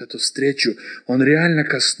пережил вот эту встречу, он реально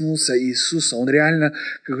коснулся Иисуса, он реально,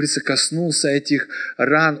 как говорится, коснулся этих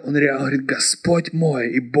ран, он реально говорит: «Господь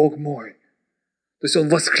мой и Бог мой». То есть он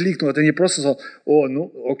воскликнул, это не просто сказал: «О,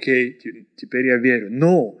 ну окей, теперь я верю».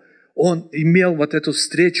 Но он имел вот эту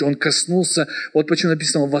встречу, он коснулся, вот почему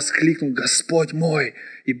написано, он воскликнул: «Господь мой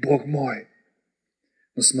и Бог мой».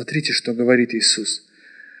 Но смотрите, что говорит Иисус: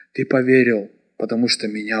 «Ты поверил, потому что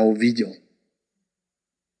меня увидел.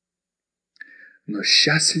 Но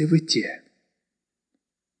счастливы те,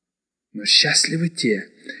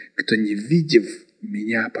 кто, не видев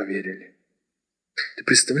меня, поверили». Ты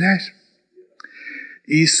представляешь?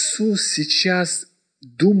 Иисус сейчас,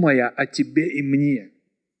 думая о тебе и мне,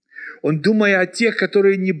 Он, думая о тех,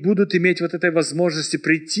 которые не будут иметь вот этой возможности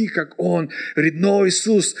прийти, как Он, говорит: «Но,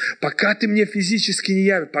 Иисус, пока ты мне физически не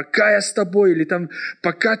явишь, пока я с тобой, или там,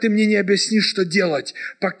 пока ты мне не объяснишь, что делать,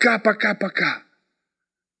 пока,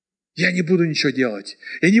 я не буду ничего делать.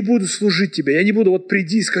 Я не буду служить тебе. Я не буду, вот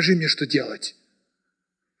приди и скажи мне, что делать».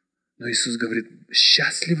 Но Иисус говорит: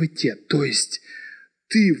 счастливы те, то есть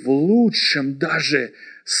ты в лучшем даже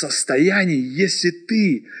состоянии, если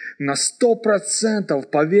ты на 100%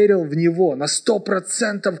 поверил в Него, на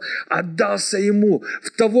 100% отдался Ему,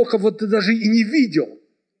 в того, кого ты даже и не видел.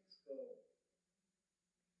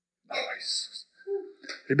 О, Иисус.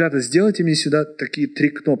 Ребята, сделайте мне сюда такие 3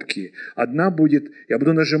 кнопки. Одна будет, я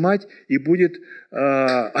буду нажимать, и будет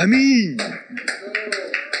 «Аминь».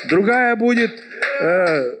 Другая будет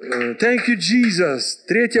 «Thank you, Jesus».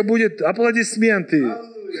 Третья будет «Аплодисменты».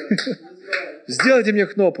 Сделайте мне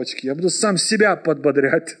кнопочки, я буду сам себя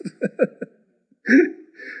подбодрять.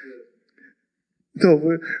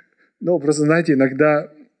 Но просто, знаете,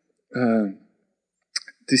 иногда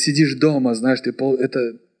ты сидишь дома, знаешь, то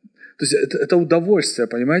есть это удовольствие,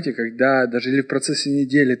 понимаете, когда даже или в процессе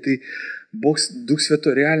недели Дух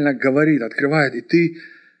Святой реально говорит, открывает, и ты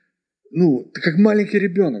как маленький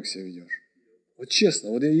ребенок себя ведешь. Вот честно,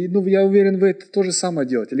 я уверен, вы это то же самое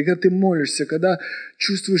делаете. Или когда ты молишься, когда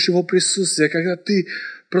чувствуешь Его присутствие, когда ты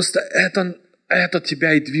просто это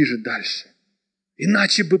тебя и движет дальше.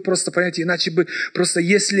 Иначе бы просто, понимаете,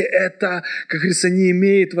 если это, как говорится, не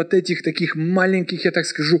имеет вот этих таких маленьких, я так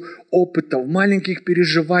скажу, опытов, маленьких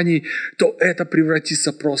переживаний, то это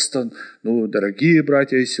превратится просто, дорогие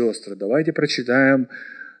братья и сестры, давайте прочитаем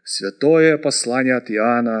святое послание от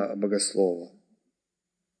Иоанна Богослова.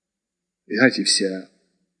 И знаете, все.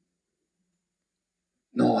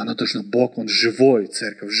 Но оно должно, Бог, Он живой,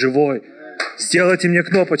 церковь, живой. Сделайте мне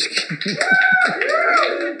кнопочки.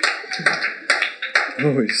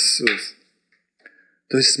 О, Иисус.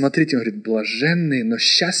 То есть, смотрите, Он говорит: блаженные, но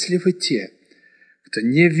счастливы те, кто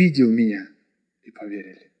не видел меня и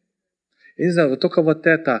поверили. Я не знаю, вот только вот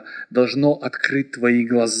это должно открыть твои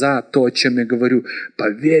глаза, то, о чем я говорю,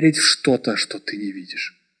 поверить в что-то, что ты не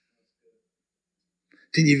видишь.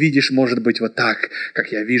 Ты не видишь, может быть, вот так,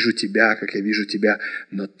 как я вижу тебя,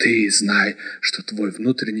 но ты знай, что твой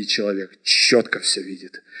внутренний человек четко все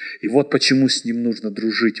видит. И вот почему с ним нужно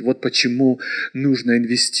дружить, вот почему нужно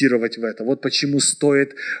инвестировать в это, вот почему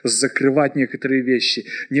стоит закрывать некоторые вещи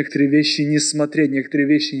не смотреть, некоторые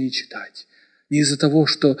вещи не читать. Не из-за того,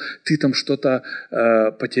 что ты там что-то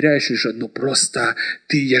потеряешь или что, но просто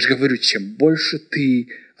я же говорю, чем больше ты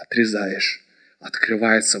отрезаешь,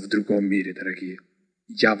 открывается в другом мире, дорогие.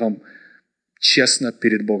 Я вам честно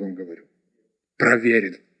перед Богом говорю.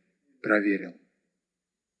 Проверил.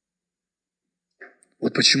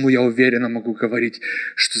 Вот почему я уверенно могу говорить,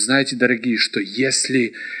 что, знаете, дорогие, что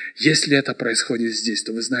если это происходит здесь,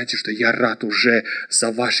 то вы знаете, что я рад уже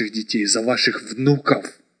за ваших детей, за ваших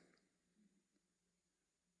внуков.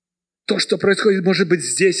 То, что происходит, может быть,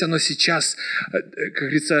 здесь, оно сейчас, как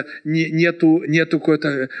говорится, нету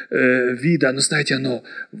какого-то вида, но, знаете, оно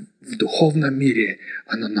в духовном мире,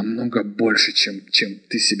 оно намного больше, чем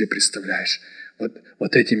ты себе представляешь.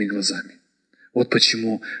 Вот этими глазами. Вот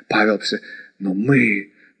почему Павел пишет: но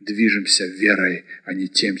мы движемся верой, а не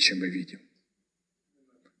тем, чем мы видим.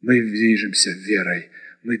 Мы движемся верой,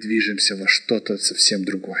 мы движемся во что-то совсем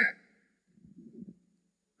другое.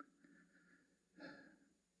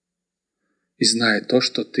 И знает то,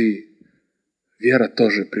 что ты. Вера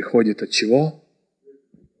тоже приходит от чего?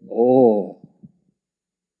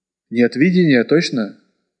 Не от видения, точно?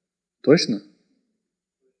 Точно?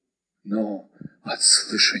 Но от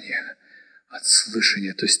слышания. От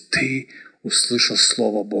слышания. То есть ты услышал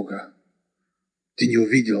Слово Бога. Ты не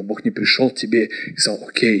увидел, Бог не пришел к тебе и сказал: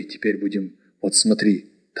 окей, теперь будем, вот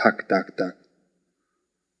смотри, так.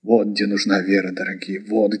 Вот где нужна вера, дорогие,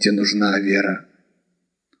 вот где нужна вера.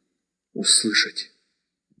 Услышать.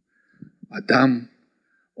 Адам,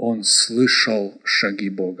 он слышал шаги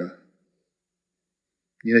Бога.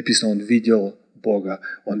 Не написано, он видел Бога,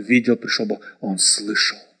 он видел, пришел Бог, он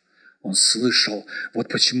слышал. Он слышал. Вот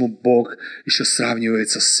почему Бог еще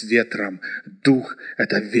сравнивается с ветром. Дух –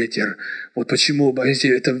 это ветер. Вот почему,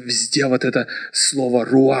 это везде вот это слово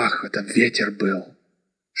 «руах» – это ветер был.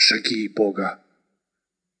 Шаги Бога.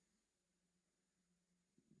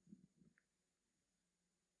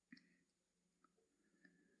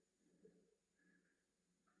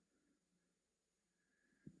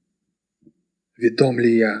 Ведом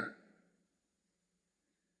ли я?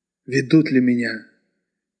 Ведут ли меня?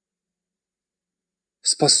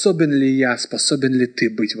 Способен ли я, способен ли ты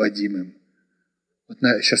быть водимым? Вот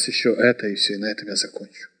сейчас еще это и все, и на этом я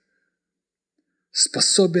закончу.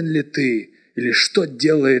 Способен ли ты, или что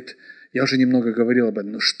делает, я уже немного говорил об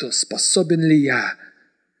этом, но что, способен ли я,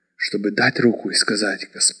 чтобы дать руку и сказать: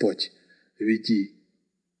 Господь, веди?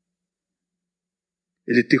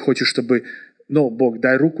 Или ты хочешь, чтобы, Бог,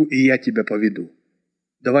 дай руку, и я тебя поведу.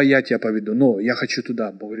 Давай я тебя поведу, но я хочу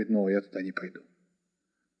туда. Бог говорит: я туда не пойду.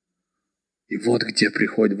 И вот где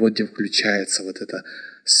приходит, вот где включается вот это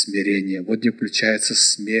смирение, вот где включается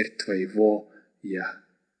смерть твоего «я».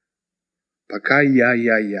 Пока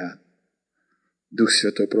я. Дух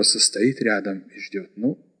Святой просто стоит рядом и ждет.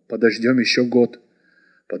 Подождем еще год,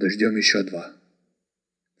 подождем еще 2.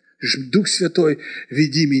 Дух Святой,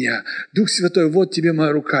 веди меня. Дух Святой, вот тебе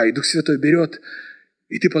моя рука. И Дух Святой берет,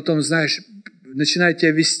 и ты потом, знаешь, начинает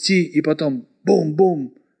тебя вести, и потом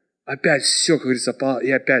бум-бум, опять все, как говорится,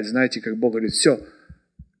 и опять, знаете, как Бог говорит: все,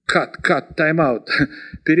 cut, time-out.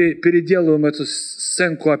 Переделываем эту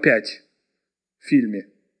сценку опять в фильме.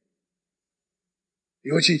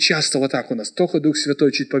 И очень часто вот так у нас. Только Дух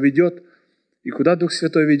Святой чуть поведет. И куда Дух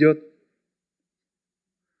Святой ведет?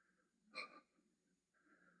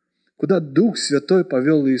 Куда Дух Святой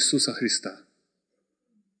повел Иисуса Христа?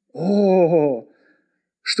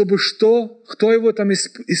 Чтобы что? Кто его там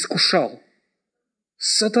искушал?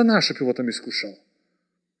 Сатана, чтобы его там искушал.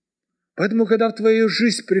 Поэтому, когда в твою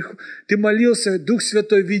жизнь ты молился: Дух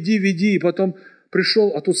Святой, веди, и потом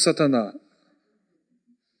пришел, а тут сатана.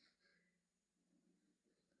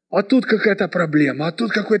 А тут какая-то проблема, а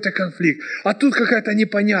тут какой-то конфликт, а тут какая-то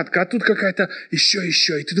непонятка, а тут какая-то еще.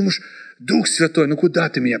 И ты думаешь: Дух Святой, куда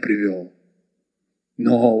ты меня привел?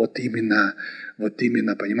 Но вот именно,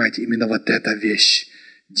 понимаете, именно вот эта вещь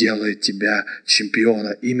делает тебя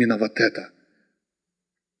чемпиона. Именно вот это.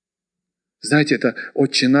 Знаете, это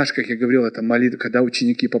 «Отче наш», как я говорил, это молитва, когда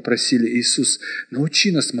ученики попросили: Иисус,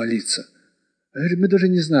 научи нас молиться. Мы даже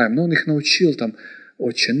не знаем, но Он их научил там: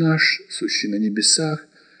 «Отче наш, сущий на небесах,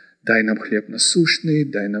 дай нам хлеб насущный,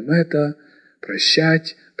 дай нам это,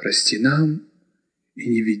 прощать, прости нам, и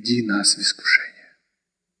не веди нас в искушение».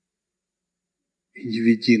 И не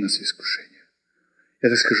веди нас в искушение. Я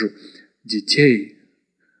так скажу, детей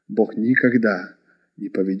Бог никогда не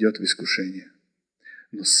поведет в искушение.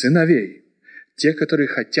 Но сыновей, те, которые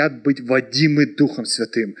хотят быть водимы Духом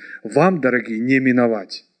Святым, вам, дорогие, не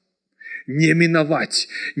миновать. Не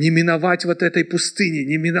миновать вот этой пустыни,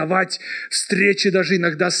 не миновать встречи даже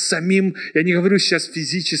иногда с самим, я не говорю сейчас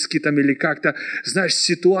физически там или как-то, знаешь,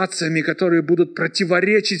 ситуациями, которые будут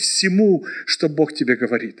противоречить всему, что Бог тебе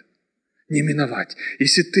говорит. Не миновать.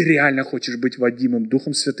 Если ты реально хочешь быть водимым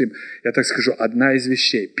Духом Святым, я так скажу, одна из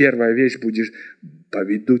вещей, первая вещь будешь,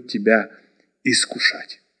 поведут тебя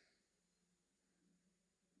искушать.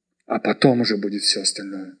 А потом уже будет все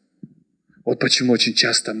остальное. Вот почему очень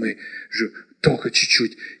часто мы только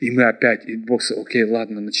чуть-чуть, и мы опять, и Бог сказал: окей,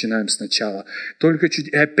 ладно, начинаем сначала. Только чуть,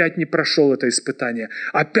 и опять не прошел это испытание,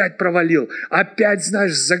 опять провалил, опять,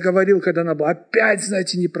 знаешь, заговорил, когда надо было, опять,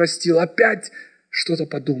 знаете, не простил, опять что-то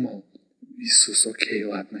подумал. Иисус: окей,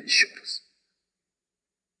 ладно, еще раз.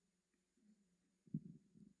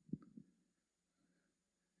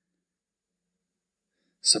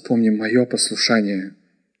 Запомни, мое послушание,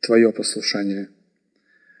 твое послушание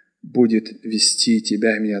будет вести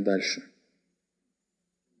тебя и меня дальше.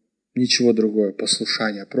 Ничего другое,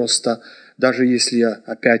 послушание. Просто даже если я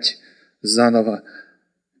опять заново,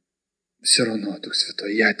 все равно, Дух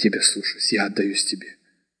Святой, я Тебя слушаюсь, я отдаюсь Тебе.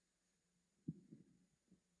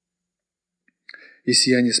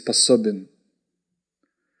 Если я не способен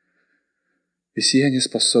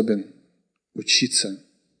учиться,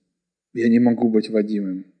 я не могу быть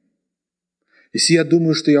водимым. Если я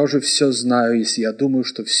думаю, что я уже все знаю, если я думаю,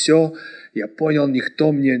 что все, я понял,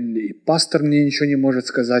 никто мне, и пастор мне ничего не может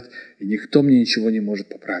сказать, и никто мне ничего не может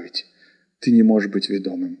поправить. Ты не можешь быть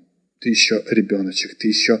ведомым. Ты еще ребеночек, ты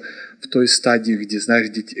еще в той стадии, где, знаешь,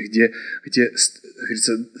 где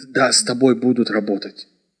говорится, да, с тобой будут работать.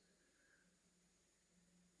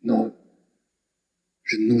 Но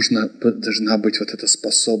же должна быть вот эта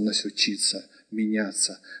способность учиться,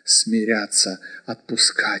 меняться, смиряться,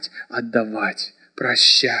 отпускать, отдавать,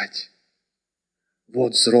 прощать.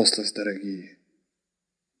 Вот взрослость, дорогие.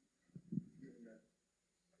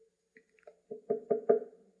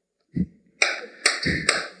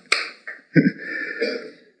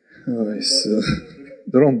 Ой,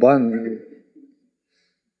 Дромбан.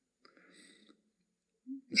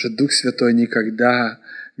 Что Дух Святой никогда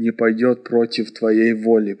не пойдет против твоей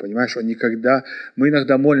воли. Понимаешь, Он никогда... Мы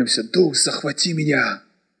иногда молимся: Дух, захвати меня.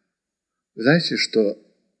 Вы знаете, что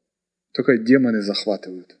только демоны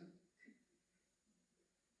захватывают.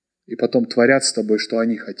 И потом творят с тобой, что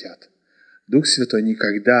они хотят. Дух Святой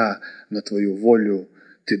никогда на твою волю.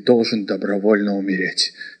 Ты должен добровольно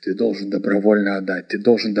умереть. Ты должен добровольно отдать. Ты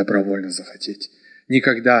должен добровольно захотеть.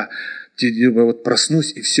 Никогда ты вот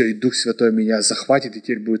проснусь, и все, и Дух Святой меня захватит, и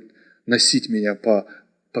теперь будет носить меня по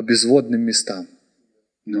безводным местам.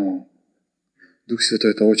 Но Дух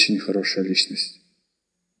Святой – это очень хорошая личность.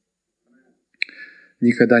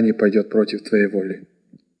 Никогда не пойдет против твоей воли.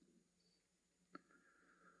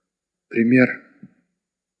 Пример.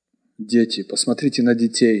 Дети. Посмотрите на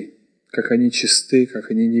детей, как они чисты,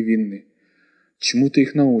 как они невинны. Чему ты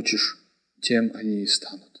их научишь, тем они и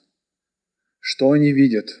станут. Что они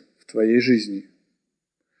видят в твоей жизни,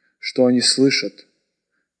 что они слышат,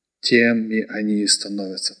 теми они и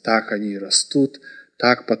становятся. Так они и растут,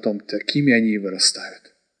 так потом такими они и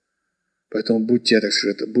вырастают. Поэтому будьте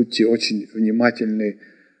очень внимательны,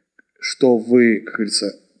 что вы, как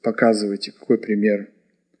говорится, показываете, какой пример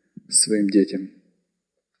своим детям.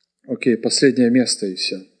 Окей, последнее место и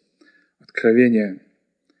все. Откровение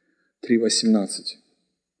 3:18.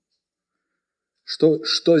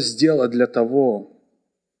 Что сделать для того,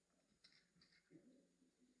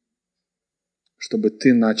 чтобы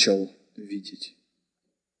ты начал видеть?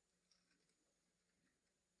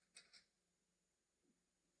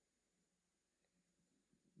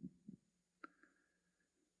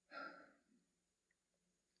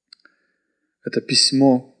 Это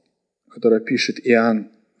письмо, которое пишет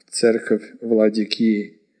Иоанн в церковь в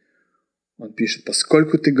Ладикии. Он пишет: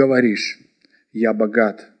 «Поскольку ты говоришь, я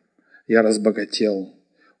богат, я разбогател,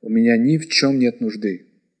 у меня ни в чем нет нужды,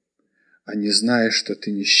 а не знаешь, что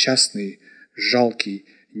ты несчастный, жалкий,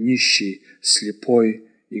 нищий, слепой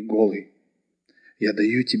и голый. Я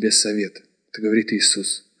даю тебе совет», это говорит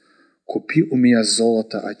Иисус, «купи у меня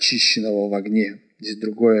золото, очищенного в огне». Здесь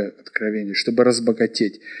другое откровение. «Чтобы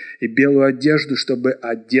разбогатеть, и белую одежду, чтобы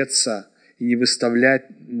одеться, и не выставлять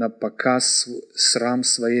на показ срам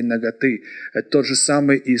своей наготы». Это тот же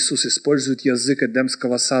самый Иисус использует язык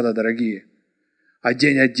Эдемского сада, дорогие.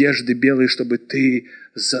 Одень одежды белые, чтобы ты,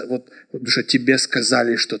 потому что тебе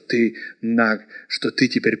сказали, что ты наг, что ты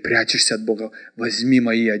теперь прячешься от Бога. Возьми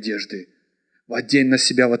мои одежды. Одень на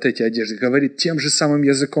себя вот эти одежды. Говорит тем же самым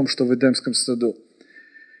языком, что в Эдемском саду.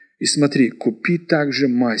 И смотри, купи также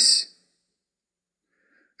мазь,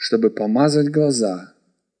 чтобы помазать глаза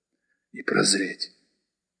и прозреть.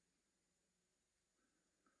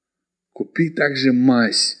 Купи также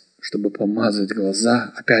мазь, чтобы помазать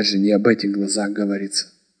глаза. Опять же, не об этих глазах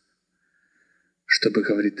говорится. Чтобы,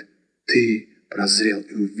 говорит, ты прозрел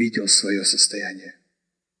и увидел свое состояние.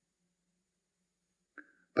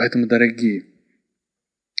 Поэтому, дорогие,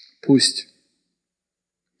 пусть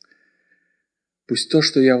то,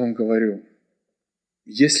 что я вам говорю,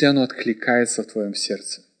 если оно откликается в твоем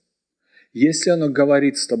сердце, если оно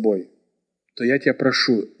говорит с тобой, то я тебя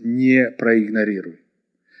прошу, не проигнорируй.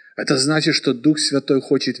 Это значит, что Дух Святой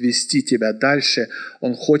хочет вести тебя дальше.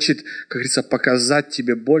 Он хочет, как говорится, показать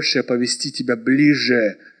тебе больше, повести тебя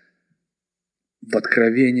ближе в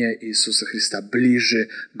откровение Иисуса Христа, ближе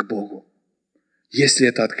к Богу. Если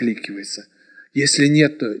это откликивается. Если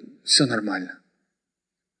нет, то все нормально.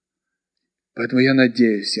 Поэтому я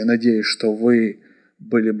надеюсь, что вы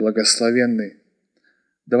были благословенны.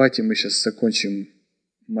 Давайте мы сейчас закончим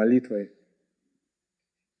молитвой.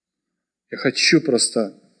 Я хочу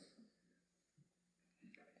просто...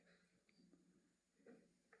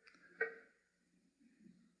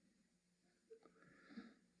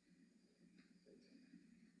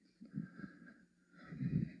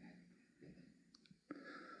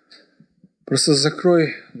 Просто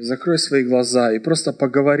закрой свои глаза и просто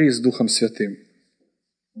поговори с Духом Святым.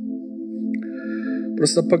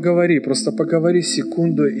 Просто поговори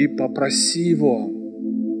секунду и попроси Его.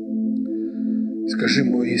 Скажи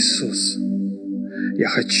ему: Иисус, я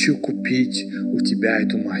хочу купить у Тебя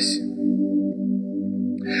эту мазь.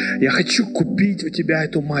 Я хочу купить у Тебя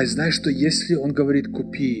эту мазь. Знаешь, что если Он говорит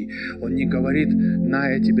 «купи», Он не говорит «на,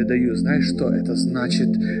 я тебе даю». Знаешь, что это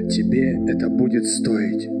значит? Тебе это будет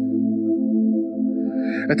стоить.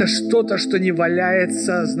 Это что-то, что не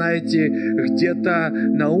валяется, знаете, где-то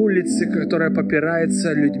на улице, которое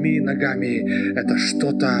попирается людьми ногами. Это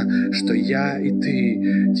что-то, что я и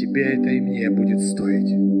ты, тебе это и мне будет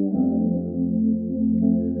стоить.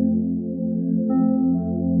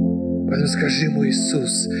 Поэтому скажи ему: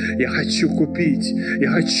 Иисус, я хочу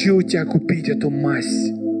у Тебя купить эту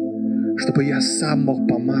мазь, чтобы я сам мог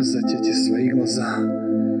помазать эти свои глаза,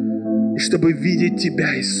 и чтобы видеть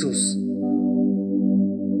Тебя, Иисус.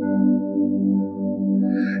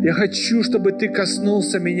 Я хочу, чтобы Ты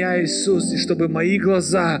коснулся меня, Иисус, и чтобы мои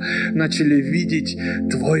глаза начали видеть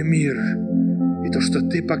Твой мир, и то, что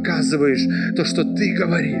Ты показываешь, то, что Ты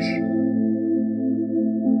говоришь.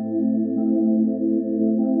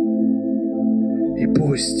 И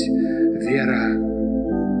пусть вера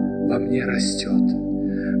во мне растет.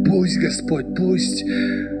 Пусть, Господь, пусть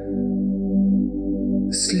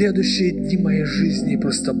следующие дни моей жизни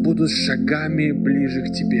просто будут шагами ближе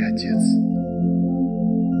к Тебе, Отец.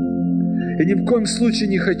 Я ни в коем случае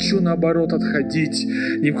не хочу, наоборот, отходить.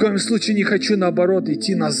 Ни в коем случае не хочу, наоборот,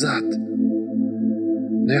 идти назад.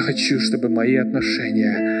 Но я хочу, чтобы мои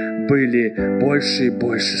отношения были больше и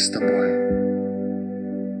больше с Тобой.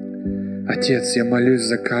 Отец, я молюсь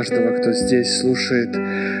за каждого, кто здесь слушает.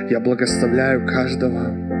 Я благословляю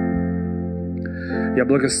каждого. Я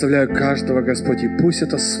благословляю каждого, Господь, и пусть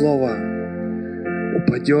это слово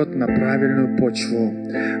упадет на правильную почву.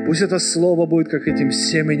 Пусть это слово будет как этим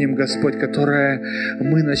семенем, Господь, которое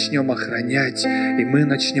мы начнем охранять, и мы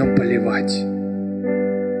начнем поливать. И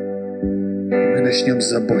мы начнем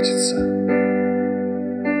заботиться.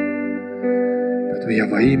 Поэтому я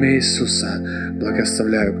во имя Иисуса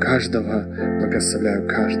благословляю каждого, благословляю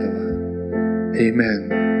каждого. Аминь.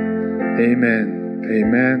 Аминь.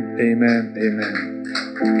 Аминь. Аминь. Аминь.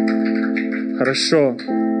 Хорошо.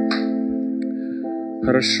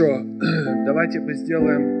 Хорошо. Давайте мы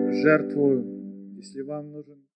сделаем жертву, если вам нужен...